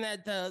 learning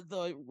that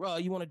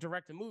you want to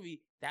direct a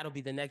movie, that'll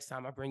be the next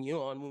time I bring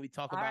you on when we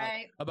talk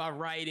about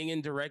writing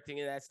and directing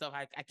and that stuff.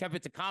 I kept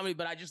it to comedy,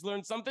 but I just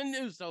learned something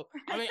new. So,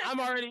 I mean,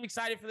 I'm already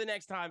excited for the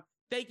next time.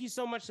 Thank you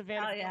so much,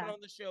 Savannah, for coming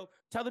on the show.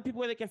 Tell the people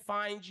where they can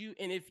find you.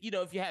 And if you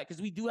have,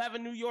 because we do have a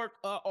New York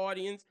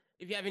audience,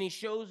 if you have any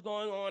shows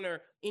going on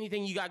or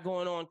anything you got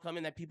going on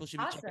coming that people should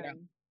be checking out.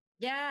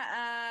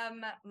 Yeah,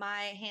 my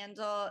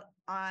handle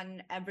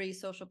on every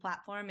social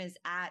platform is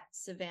at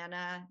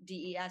Savannah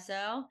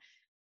DesOrmeaux.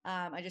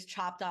 I just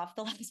chopped off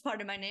the last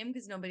part of my name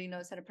because nobody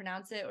knows how to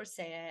pronounce it or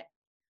say it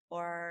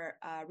or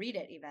read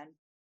it even.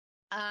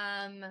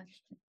 And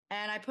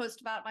I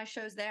post about my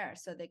shows there,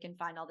 so they can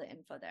find all the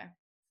info there.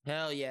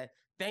 Hell yeah.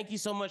 Thank you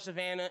so much,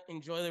 Savannah.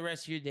 Enjoy the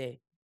rest of your day.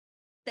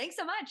 Thanks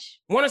so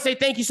much. Want to say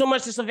thank you so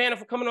much to Savannah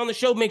for coming on the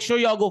show. Make sure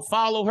y'all go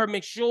follow her.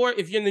 Make sure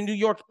if you're in the New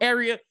York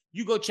area,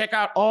 you go check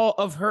out all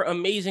of her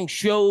amazing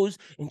shows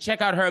and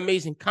check out her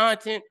amazing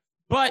content.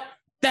 But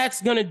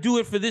that's going to do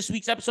it for this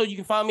week's episode. You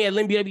can follow me at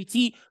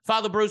BWT.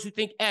 Follow Bros Who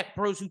Think at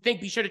Bros Who Think.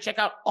 Be sure to check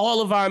out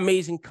all of our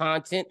amazing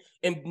content.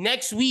 And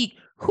next week,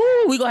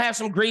 we're going to have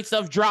some great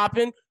stuff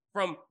dropping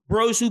from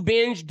Bros Who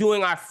Binge,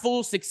 doing our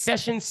full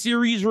Succession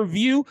series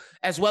review,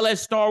 as well as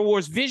Star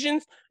Wars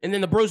Visions. And then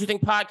the Bros Who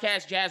Think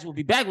podcast, Jazz will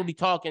be back. We'll be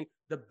talking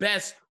the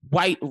best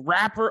white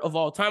rapper of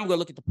all time. We're going to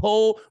look at the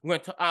poll. I'm going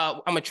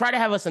to try to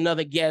have us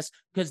another guest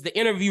because the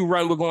interview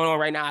run we're going on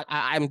right now,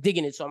 I'm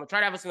digging it. So I'm going to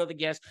try to have us another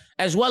guest,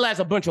 as well as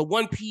a bunch of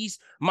One Piece,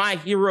 My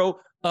Hero,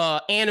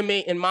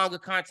 anime and manga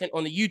content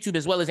on the YouTube,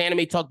 as well as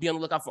Anime Talk. Be on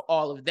the lookout for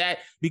all of that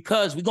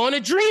because we're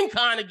going to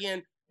DreamCon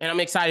again. And I'm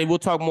excited. We'll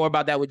talk more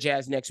about that with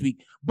Jazz next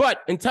week.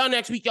 But until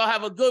next week, y'all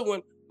have a good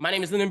one. My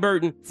name is Lyndon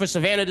Burton for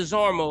Savannah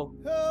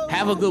DesOrmeaux.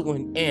 Have a good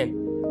one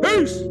and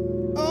peace.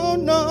 Oh,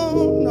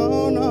 no,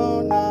 no, no,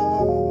 no,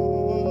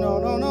 no,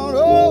 no, no, no.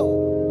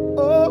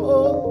 Oh,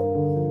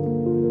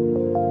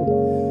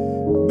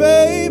 oh.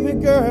 Baby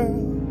girl,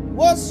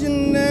 what's your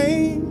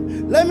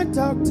name? Let me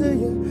talk to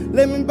you.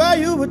 Let me buy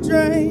you a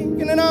drink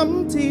and then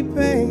I'm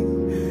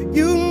T-Pain.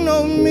 You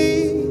know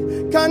me.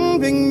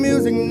 Convict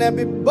music,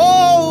 nappy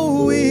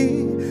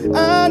Bowie.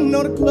 I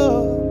know the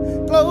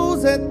club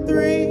close at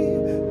 3.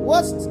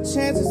 What's the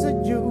chances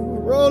of you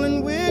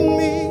rolling with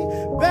me?